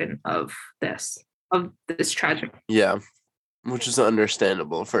heartbroken of this tragic. Yeah, which is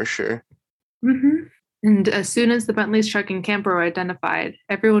understandable for sure. Mm-hmm. And as soon as the Bentley's truck and camper were identified,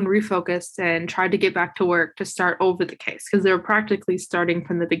 everyone refocused and tried to get back to work to start over the case because they were practically starting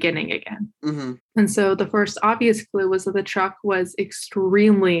from the beginning again. Mm-hmm. And so the first obvious clue was that the truck was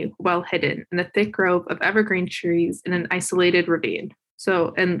extremely well hidden in a thick grove of evergreen trees in an isolated ravine.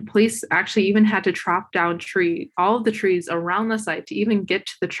 So, and police actually even had to chop down all of the trees around the site to even get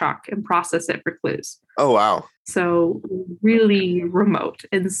to the truck and process it for clues. Oh, wow. So really remote,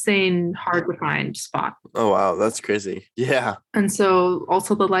 insane, hard to find spot. Oh, wow. That's crazy. Yeah. And so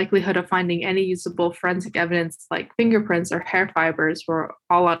also the likelihood of finding any usable forensic evidence like fingerprints or hair fibers were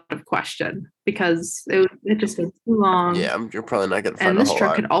all out of question because it just been too long. Yeah, you're probably not going to find and a this whole truck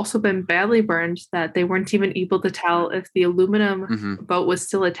lot. had also been badly burned that they weren't even able to tell if the aluminum boat was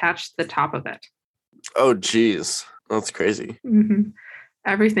still attached to the top of it. Oh, geez. That's crazy. Mhm.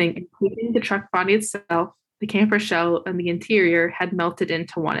 Everything, including the truck body itself, the camper shell, and the interior, had melted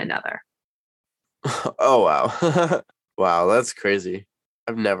into one another. Oh, wow. Wow, that's crazy.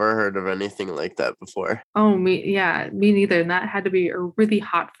 I've never heard of anything like that before. Oh, me neither. And that had to be a really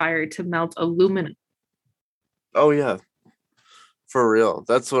hot fire to melt aluminum. Oh, yeah, for real.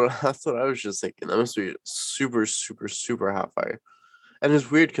 That's what I was just thinking. That must be super, super, super hot fire. And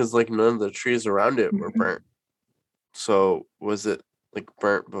it's weird because like none of the trees around it were Mhm. burnt. So was it like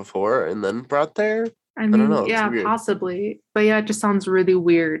burnt before and then brought there? I I don't mean, know. It's yeah, weird. possibly. But yeah, it just sounds really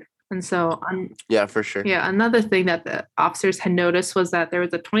weird. And so, Yeah, for sure. yeah, another thing that the officers had noticed was that there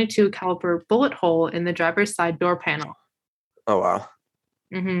was a 22 caliber bullet hole in the driver's side door panel. Oh, wow.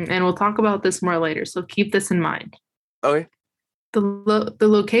 And we'll talk about this more later, so keep this in mind. Okay. The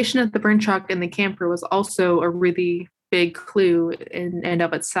location of the burn truck and the camper was also a really big clue in and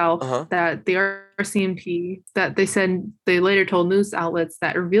of Uh itself huh. that the RCMP that they said they later told news outlets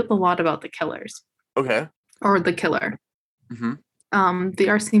that revealed a lot about the killers Okay. or the killer. Mm-hmm. The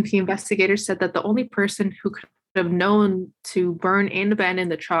RCMP investigators said that the only person who could have known to burn and abandon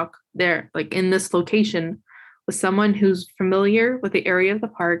the truck there, like in this location, was someone who's familiar with the area of the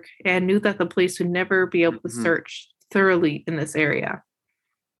park and knew that the police would never be able to Mm-hmm. search thoroughly in this area.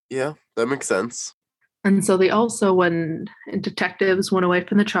 Yeah, that makes sense. And so they also, when detectives went away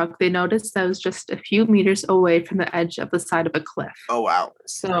from the truck, they noticed that it was just a few meters away from the edge of the side of a cliff. Oh, wow.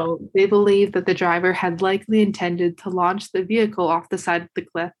 So they believe that the driver had likely intended to launch the vehicle off the side of the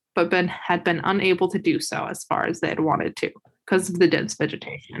cliff, but had been unable to do so as far as they had wanted to because of the dense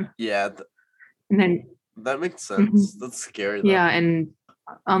vegetation. Yeah, And then, that makes mhm, sense. That's scary though. yeah, and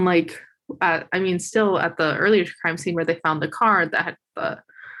unlike, still at the earlier crime scene where they found the car that had the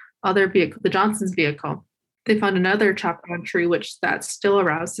other vehicle, the Johnson's vehicle, they found another chopped down tree, which that still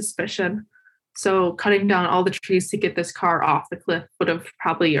aroused suspicion. So cutting down all the trees to get this car off the cliff would have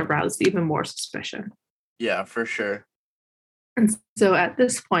probably aroused even more suspicion. Yeah, for sure. And so at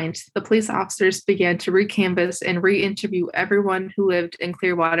this point, the police officers began to recanvass and re interview everyone who lived in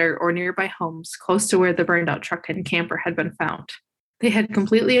Clearwater or nearby homes close to where the burned out truck and camper had been found. They had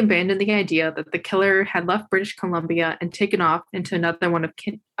completely abandoned the idea that the killer had left British Columbia and taken off into another one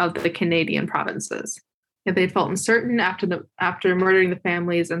of the Canadian provinces. And they felt uncertain after murdering the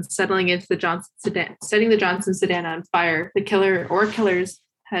families and settling into the Johnson sedan, setting the Johnson sedan on fire. The killer or killers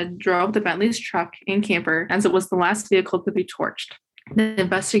had drove the Bentley's truck and camper as it was the last vehicle to be torched. The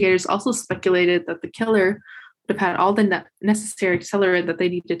investigators also speculated that the killer would have had all the necessary accelerant that they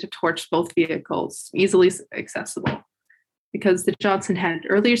needed to torch both vehicles, easily accessible, because the Johnson had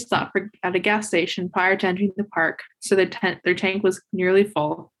earlier stopped at a gas station prior to entering the park, so their tank was nearly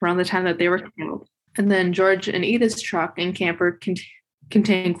full around the time that they were killed. And then George and Edith's truck and camper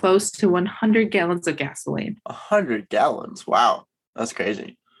contained close to 100 gallons of gasoline. 100 gallons. Wow, that's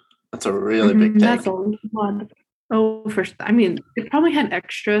crazy. That's a really big tank. That's a lot. Oh, they probably had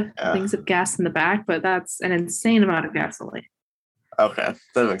extra Yeah. things of gas in the back, but that's an insane amount of gasoline. Okay,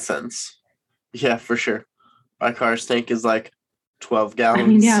 that makes sense. Yeah, for sure. My car's tank is like 12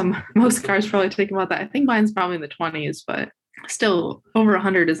 gallons. Most cars probably take about that. I think mine's probably in the 20s, but still over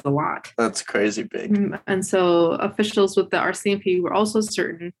 100 is a lot. That's crazy big. And so officials with the RCMP were also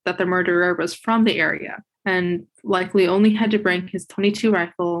certain that the murderer was from the area and likely only had to bring his .22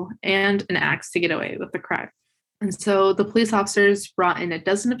 rifle and an axe to get away with the crime. And so the police officers brought in a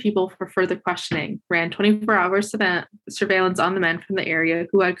dozen of people for further questioning, ran 24-hour surveillance on the men from the area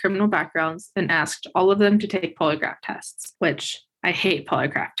who had criminal backgrounds, and asked all of them to take polygraph tests, which I hate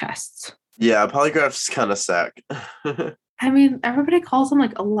polygraph tests. Yeah, polygraphs kind of suck. Everybody calls them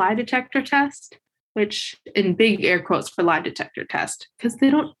like a lie detector test, which in big air quotes for lie detector test, because they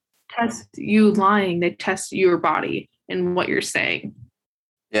don't test you lying, they test your body and what you're saying.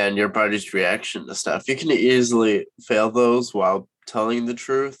 Yeah, and your body's reaction to stuff. You can easily fail those while telling the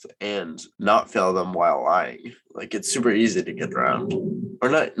truth and not fail them while lying. Like, it's super easy to get around. Or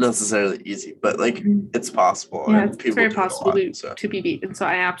not necessarily easy, but like it's possible. Yeah, it's very possible to be beaten. So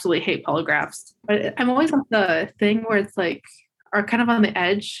I absolutely hate polygraphs. But I'm always on the thing where it's like, are kind of on the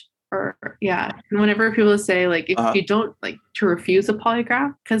edge. Or yeah, whenever people say like if you don't like to refuse a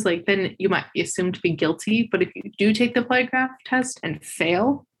polygraph, because like then you might be assumed to be guilty. But if you do take the polygraph test and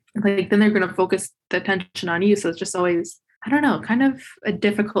fail, like then they're gonna focus the attention on you. So it's just always, I don't know, kind of a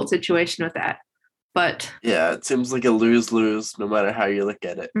difficult situation with that. But yeah, it seems like a lose-lose no matter how you look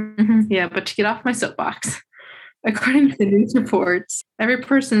at it. Yeah, but to get off my soapbox, according to the news reports, every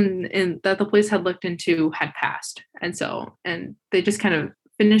person that the police had looked into had passed. And they just kind of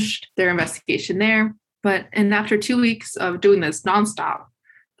finished their investigation there. And after 2 weeks of doing this nonstop,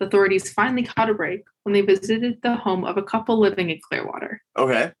 the authorities finally caught a break when they visited the home of a couple living in Clearwater.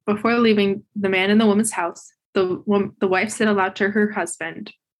 Okay. Before leaving the man and the woman's house, the wife said aloud to her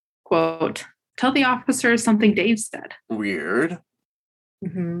husband, quote, "Tell the officers something Dave said." Weird.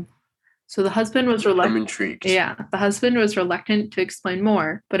 Mm-hmm. So the husband was reluctant. I'm intrigued. Yeah, the husband was reluctant to explain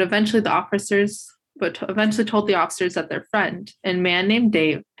more, but eventually told the officers that their friend, a man named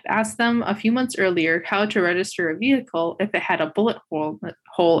Dave, asked them a few months earlier how to register a vehicle if it had a bullet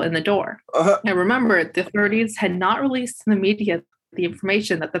hole in the door. Now remember, the authorities had not released to the media the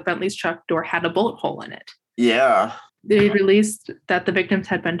information that the Bentley's truck door had a bullet hole in it. Yeah. They released that the victims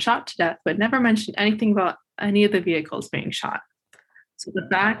had been shot to death, but never mentioned anything about any of the vehicles being shot. So the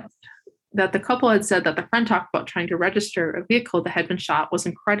fact that the couple had said that the friend talked about trying to register a vehicle that had been shot was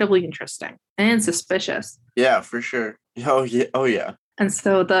incredibly interesting and suspicious. Yeah, for sure. Oh, yeah. Oh, yeah. And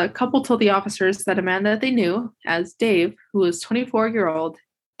so the couple told the officers that a man that they knew as Dave, who was 24-year-old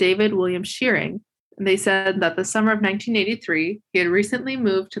David William Shearing, and they said that the summer of 1983, he had recently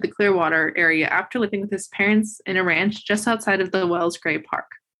moved to the Clearwater area after living with his parents in a ranch just outside of the Wells Gray Park.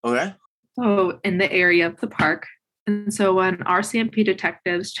 Okay. So in the area of the park. And so when RCMP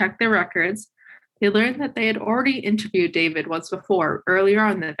detectives checked their records, they learned that they had already interviewed David once before, earlier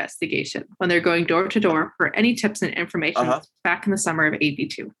on in the investigation, when they're going door to door for any tips and information back in the summer of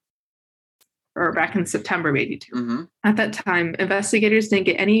 82. Or back in September of 82. Mm-hmm. At that time, investigators didn't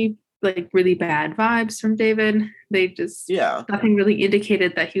get any really bad vibes from David. They just, nothing really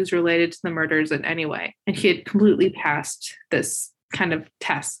indicated that he was related to the murders in any way. And he had completely passed this kind of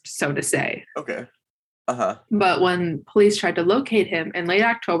test, so to say. Okay. But when police tried to locate him in late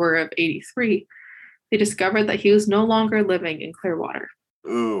October of 83, they discovered that he was no longer living in Clearwater.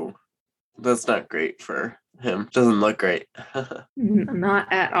 Ooh, that's not great for him. Doesn't look great.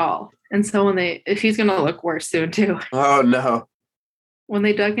 Not at all. And so he's going to look worse soon too. Oh no. When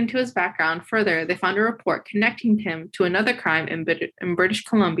they dug into his background further, they found a report connecting him to another crime in British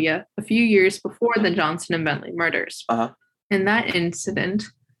Columbia a few years before the Johnson and Bentley murders. In that incident,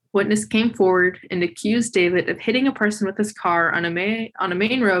 witness came forward and accused David of hitting a person with his car on a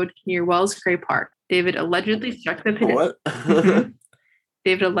main road near Wells Gray Park. David allegedly struck the pedestrian.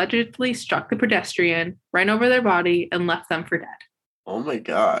 David allegedly struck the pedestrian, ran over their body, and left them for dead. Oh my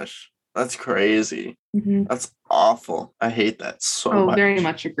gosh, that's crazy. That's awful. I hate that so much. Oh, very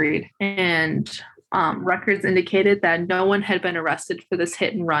much agreed. And records indicated that no one had been arrested for this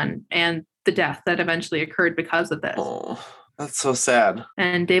hit and run and the death that eventually occurred because of this. Oh, that's so sad.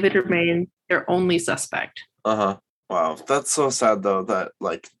 And David remained their only suspect. Wow, that's so sad though that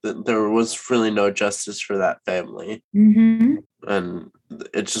there was really no justice for that family, and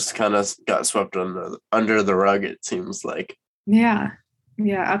it just kind of got swept under the rug. It seems like. Yeah.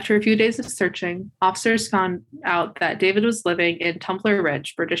 After a few days of searching, officers found out that David was living in Tumbler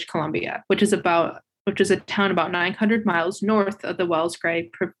Ridge, British Columbia, which is a town about 900 miles north of the Wells Gray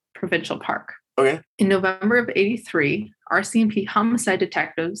Provincial Park. Okay. In November of 83, RCMP homicide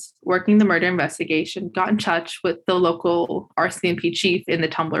detectives working the murder investigation got in touch with the local RCMP chief in the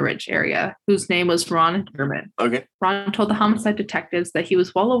Tumbler Ridge area, whose name was Ron Herman. Okay. Ron told the homicide detectives that he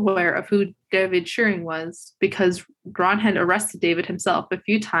was well aware of who David Shearing was because Ron had arrested David himself a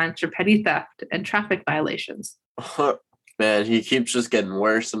few times for petty theft and traffic violations. Man, he keeps just getting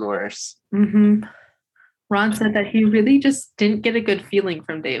worse and worse. Ron said that he really just didn't get a good feeling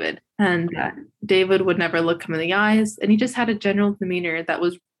from David, and that David would never look him in the eyes, and he just had a general demeanor that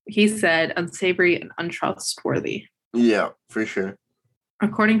was, he said, unsavory and untrustworthy. Yeah, for sure.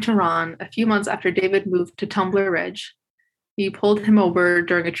 According to Ron, a few months after David moved to Tumbler Ridge, he pulled him over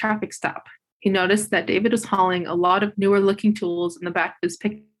during a traffic stop. He noticed that David was hauling a lot of newer-looking tools in the back of his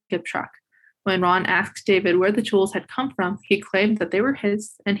pickup truck. When Ron asked David where the tools had come from, he claimed that they were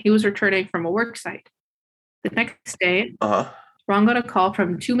his, and he was returning from a work site. The next day, Ron got a call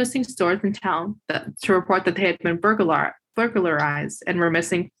from 2 missing stores in town to report that they had been burglarized and were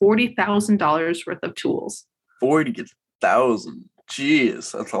missing $40,000 worth of tools. 40,000.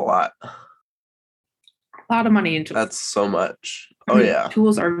 Jeez, that's a lot. A lot of money in tools. That's so much. Oh yeah.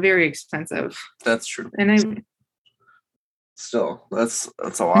 Tools are very expensive. That's true. And still, that's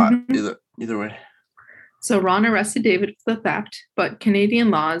a lot. Either way. So Ron arrested David for the theft, but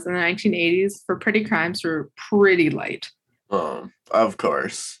Canadian laws in the 1980s for petty crimes were pretty light. Of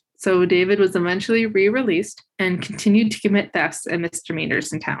course. So David was eventually re-released and continued to commit thefts and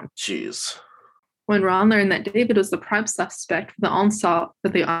misdemeanors in town. Jeez. When Ron learned that David was the prime suspect for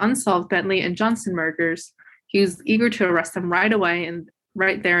the unsolved Bentley and Johnson murders, he was eager to arrest him right away and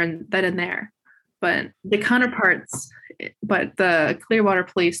right there and then and there. But the Clearwater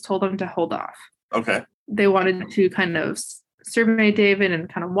police told him to hold off. Okay. They wanted to kind of survey David and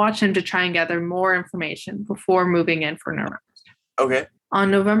kind of watch him to try and gather more information before moving in for an arrest. Okay. On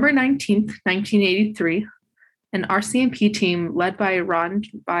November 19th, 1983, an RCMP team led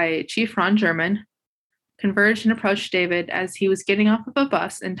by Chief Ron German converged and approached David as he was getting off of a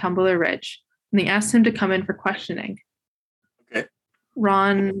bus in Tumbler Ridge, and they asked him to come in for questioning. Okay.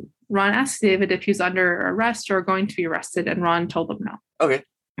 Ron asked David if he was under arrest or going to be arrested, and Ron told him no. Okay.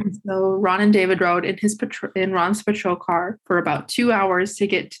 And so Ron and David rode in Ron's patrol car for about 2 hours to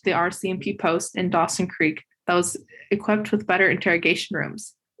get to the RCMP post in Dawson Creek that was equipped with better interrogation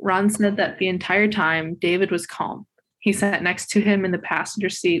rooms. Ron said that the entire time, David was calm. He sat next to him in the passenger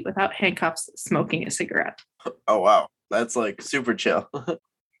seat without handcuffs, smoking a cigarette. Oh, wow. That's like super chill.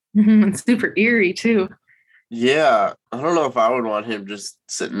 And super eerie, too. Yeah. I don't know if I would want him just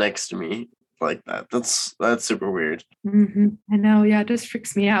sitting next to me like that. That's super weird. I know. Yeah, it just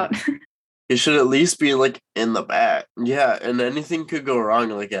freaks me out. He should at least be like in the back. Yeah. And anything could go wrong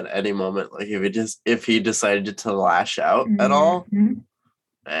like at any moment. Like if he decided to lash out at all.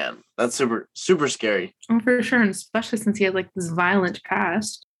 Man, that's super, super scary. Oh, for sure. And especially since he had like this violent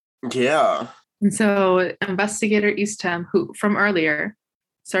past. Yeah. And so investigator Eastham, who from earlier,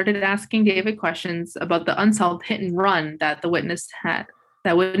 started asking David questions about the unsolved hit and run that witness had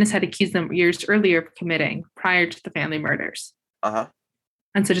accused them years earlier of committing prior to the family murders. Uh-huh.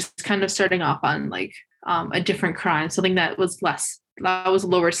 And so just kind of starting off on like a different crime, something that was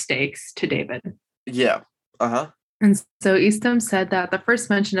lower stakes to David. Yeah. Uh-huh. And so Eastham said that the first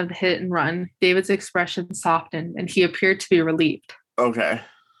mention of the hit and run, David's expression softened and he appeared to be relieved. Okay.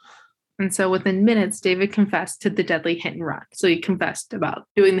 And so within minutes, David confessed to the deadly hit and run. So he confessed about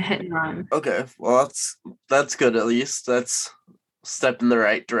doing the hit and run. Okay. Well, that's good at least. That's a step in the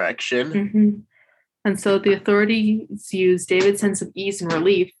right direction. Mm-hmm. And so the authorities used David's sense of ease and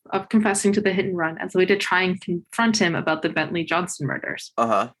relief of confessing to the hit and run as a way to try and confront him about the Bentley Johnson murders.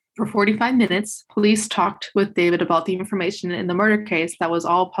 Uh-huh. For 45 minutes, police talked with David about the information in the murder case that was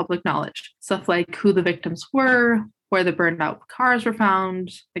all public knowledge. Stuff like who the victims were, where the burned out cars were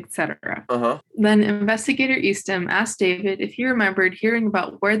found, etc. Uh-huh. Then investigator Eastham asked David if he remembered hearing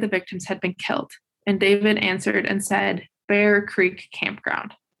about where the victims had been killed. And David answered and said, Bear Creek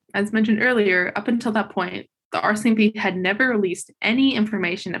Campground. As mentioned earlier, up until that point, the RCMP had never released any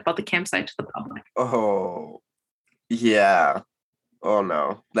information about the campsite to the public. Oh, yeah. Oh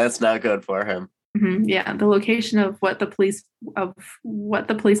no, that's not good for him. Mm-hmm. Yeah, the location of what the police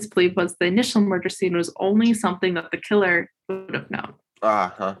believe was the initial murder scene was only something that the killer would have known.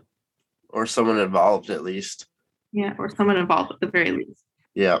 Uh-huh. Or someone involved at least. Yeah, or someone involved at the very least.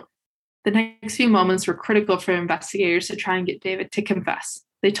 Yeah. The next few moments were critical for investigators to try and get David to confess.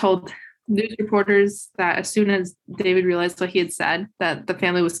 They told news reporters that as soon as David realized what he had said, that the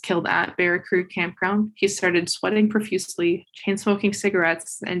family was killed at Bear Creek Campground, he started sweating profusely, chain-smoking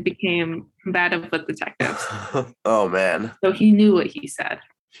cigarettes, and became combative with detectives. Oh, man. So he knew what he said.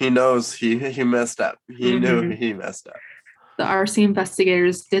 He knows he messed up. He knew he messed up. The RC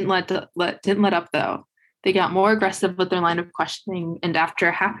investigators didn't let up, though. They got more aggressive with their line of questioning, and after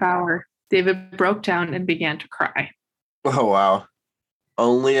a half hour, David broke down and began to cry. Oh, wow.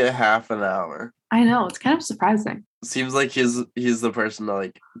 Only a half an hour. I know, it's kind of surprising. Seems like he's the person to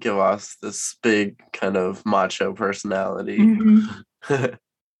like give us this big kind of macho personality. Yeah,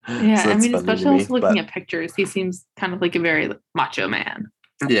 so I mean, especially also looking at pictures, he seems kind of like a very macho man.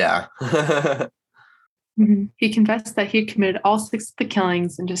 Yeah. He confessed that he had committed all 6 of the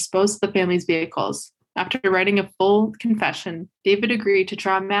killings and disposed of the family's vehicles. After writing a full confession, David agreed to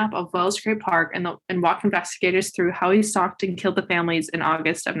draw a map of Wells Gray Park and walk investigators through how he stalked and killed the families in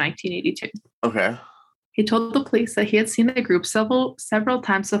August of 1982. Okay. He told the police that he had seen the group several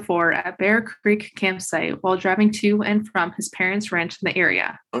times before at Bear Creek campsite while driving to and from his parents' ranch in the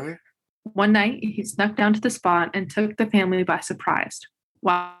area. Okay. One night, he snuck down to the spot and took the family by surprise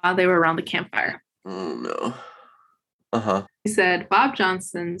while they were around the campfire. Oh, no. Uh-huh. He said Bob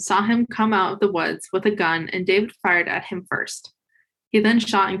Johnson saw him come out of the woods with a gun and David fired at him first. He then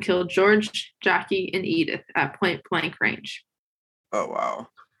shot and killed George, Jackie, and Edith at point blank range. Oh, wow.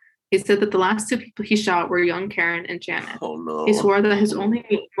 He said that the last 2 people he shot were young Karen and Janet. Oh, no. He swore that his only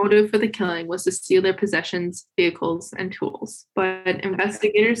motive for the killing was to steal their possessions, vehicles, and tools. But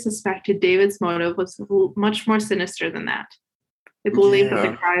investigators suspected David's motive was much more sinister than that. They believe that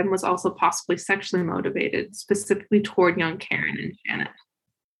the crime was also possibly sexually motivated, specifically toward young Karen and Janet.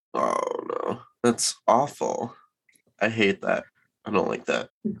 Oh, no. That's awful. I hate that. I don't like that.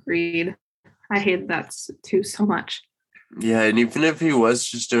 Agreed. I hate that too so much. Yeah, and even if he was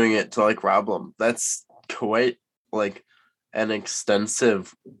just doing it to, like, rob them, that's quite, like, an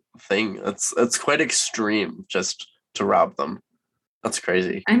extensive thing. That's quite extreme, just to rob them. That's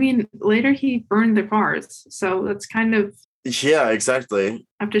crazy. I mean, later he burned the cars, so that's kind of. Yeah, exactly.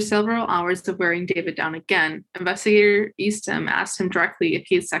 After several hours of wearing David down again, investigator Eastham asked him directly if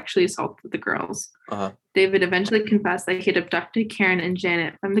he had sexually assaulted the girls. Uh-huh. David eventually confessed that he had abducted Karen and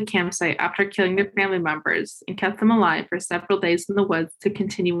Janet from the campsite after killing their family members and kept them alive for several days in the woods to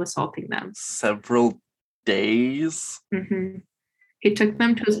continue assaulting them. Several days? Mm-hmm. He took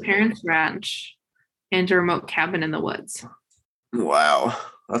them to his parents' ranch and a remote cabin in the woods. Wow,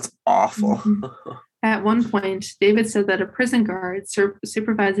 that's awful. Mm-hmm. At one point, David said that a prison guard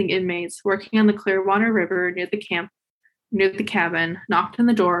supervising inmates working on the Clearwater River near the cabin knocked on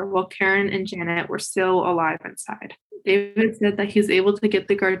the door while Karen and Janet were still alive inside. David said that he was able to get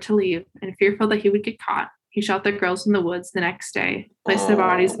the guard to leave, and fearful that he would get caught, he shot the girls in the woods the next day, placed their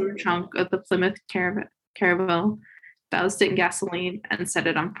bodies in the trunk of the Plymouth Caravel, doused it in gasoline, and set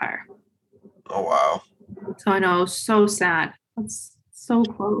it on fire. Oh, wow. So I know, so sad. That's so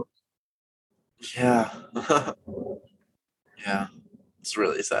close. Yeah. Yeah. It's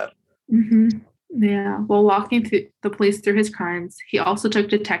really sad. Mm-hmm. Yeah. While walking the police through his crimes, he also took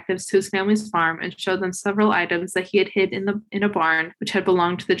detectives to his family's farm and showed them several items that he had hid in a barn, which had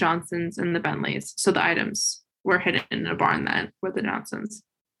belonged to the Johnsons and the Bentleys. So the items were hidden in a barn that were the Johnsons.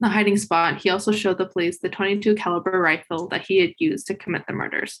 The hiding spot, he also showed the police the .22 caliber rifle that he had used to commit the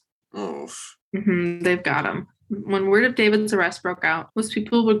murders. Oof. Mm-hmm. They've got him. When word of David's arrest broke out, most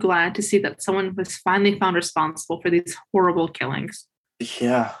people were glad to see that someone was finally found responsible for these horrible killings.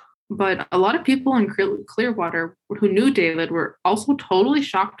 Yeah. But a lot of people in Clearwater who knew David were also totally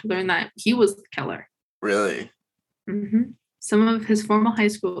shocked to learn that he was the killer. Really? Mm-hmm. Some of his former high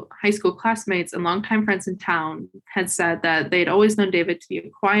school classmates and longtime friends in town had said that they'd always known David to be a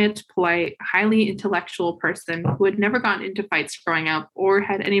quiet, polite, highly intellectual person who had never gotten into fights growing up or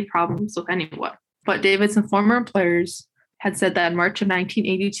had any problems with anyone. But David's former employers had said that in March of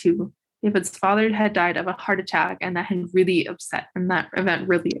 1982, David's father had died of a heart attack, and that event really upset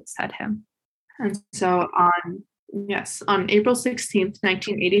him. And so on April 16th,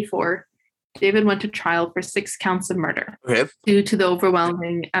 1984, David went to trial for 6 counts of murder. Okay. Due to the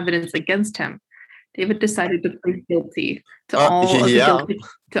overwhelming evidence against him, David decided to plead guilty to all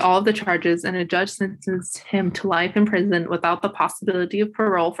of the charges, and a judge sentenced him to life in prison without the possibility of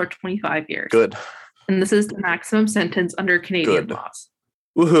parole for 25 years. Good. And this is the maximum sentence under Canadian laws.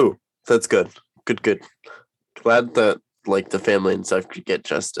 Woohoo. That's good. Good. Glad that the family and stuff could get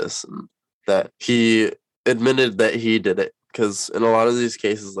justice and that he admitted that he did it, because in a lot of these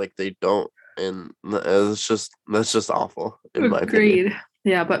cases they don't, and that's just awful in my opinion.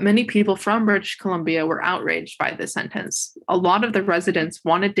 Yeah, but many people from British Columbia were outraged by this sentence. A lot of the residents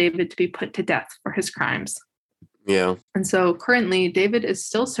wanted David to be put to death for his crimes. Yeah. And so currently, David is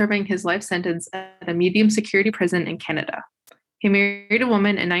still serving his life sentence at a medium security prison in Canada. He married a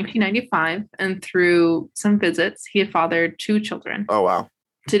woman in 1995, and through some visits, he had fathered 2 children. Oh, wow.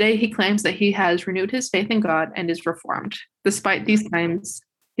 Today, he claims that he has renewed his faith in God and is reformed. Despite these claims,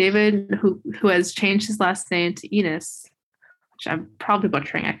 David, who has changed his last name to Enos, which I'm probably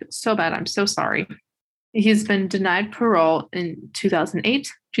butchering, I feel so bad, I'm so sorry. He's been denied parole in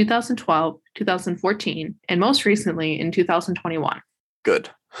 2008, 2012, 2014, and most recently in 2021.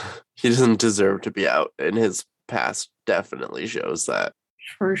 Good. He doesn't deserve to be out, and his past definitely shows that.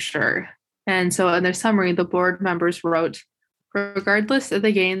 For sure. And so in their summary, the board members wrote, regardless of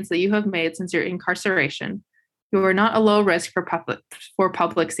the gains that you have made since your incarceration, you are not a low risk for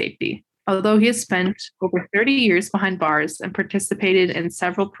public safety. Although he has spent over 30 years behind bars and participated in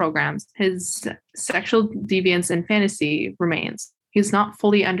several programs, his sexual deviance and fantasy remains. He does not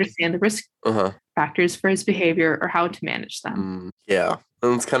fully understand the risk factors for his behavior or how to manage them. Yeah.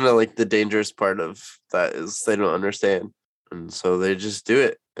 And it's kind of the dangerous part of that is they don't understand. And so they just do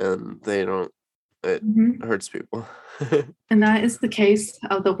it, and it hurts people. And that is the case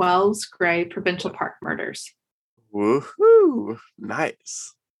of the Wells Gray Provincial Park murders. Woohoo!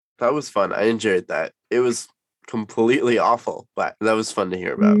 Nice. That was fun. I enjoyed that. It was completely awful, but that was fun to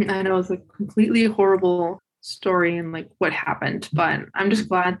hear about. I know it was a completely horrible story and what happened, but I'm just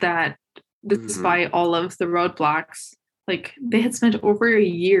glad that despite all of the roadblocks, they had spent over a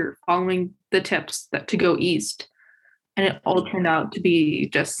year following the tips to go east, and it all turned out to be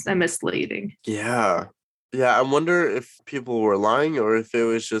just a misleading. Yeah. I wonder if people were lying or if it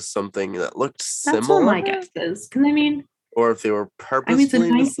was just something that looked similar. That's what my guess is, because or if they were purposely it's a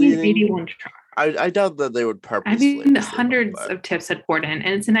 1981 truck. I doubt that they would purposely. Hundreds of tips had poured in,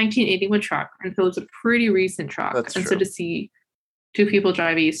 and it's a 1981 truck, and so it's a pretty recent truck. That's and true. So to see 2 people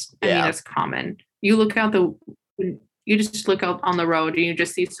drive east, I mean, it's common. You just look out on the road, and you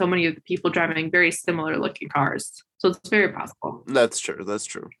just see so many of the people driving very similar looking cars. So it's very possible. That's true. That's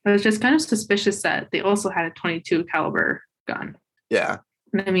true. But it's just kind of suspicious that they also had a 22 caliber gun. Yeah.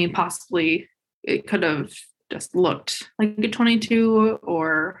 I mean, possibly it could have just looked like a 22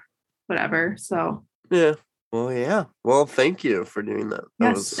 or whatever. So yeah. Well, yeah. Well, thank you for doing that.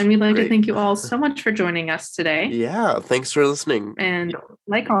 Yes, and we'd like to thank you all so much for joining us today. Yeah, thanks for listening. And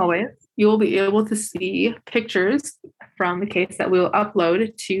like always, you will be able to see pictures from the case that we will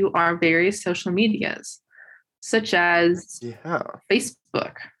upload to our various social medias, such as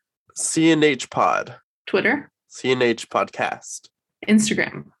Facebook, CNH Pod, Twitter, CNH Podcast,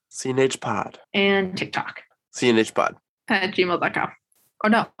 Instagram, CNH Pod, and TikTok, CNH Pod at gmail.com. Oh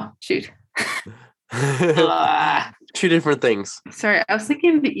no, shoot. Two different things. Sorry, I was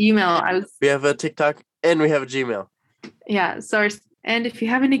thinking of the email. We have a TikTok and we have a Gmail. Yeah, sorry. And if you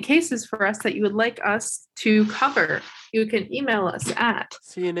have any cases for us that you would like us to cover, you can email us at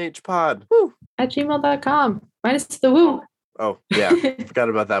cnhpod at gmail.com. Minus the woo. Oh, yeah. Forgot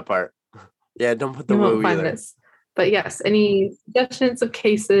about that part. Yeah, don't put the you woo won't find either. This. But yes, any suggestions of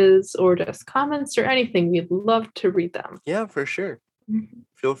cases or just comments or anything, we'd love to read them. Yeah, for sure. Mm-hmm.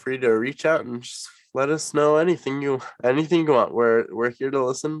 Feel free to reach out and just let us know anything you want. We're here to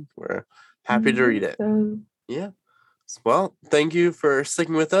listen. We're happy to read it. Yeah. Well, thank you for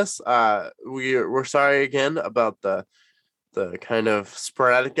sticking with us. We're sorry again about the kind of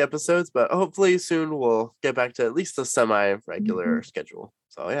sporadic episodes, but hopefully soon we'll get back to at least a semi-regular schedule.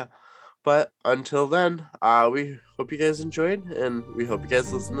 So yeah. But until then, we hope you guys enjoyed, and we hope you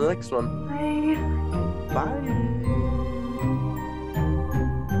guys listen to the next one. Bye. Bye.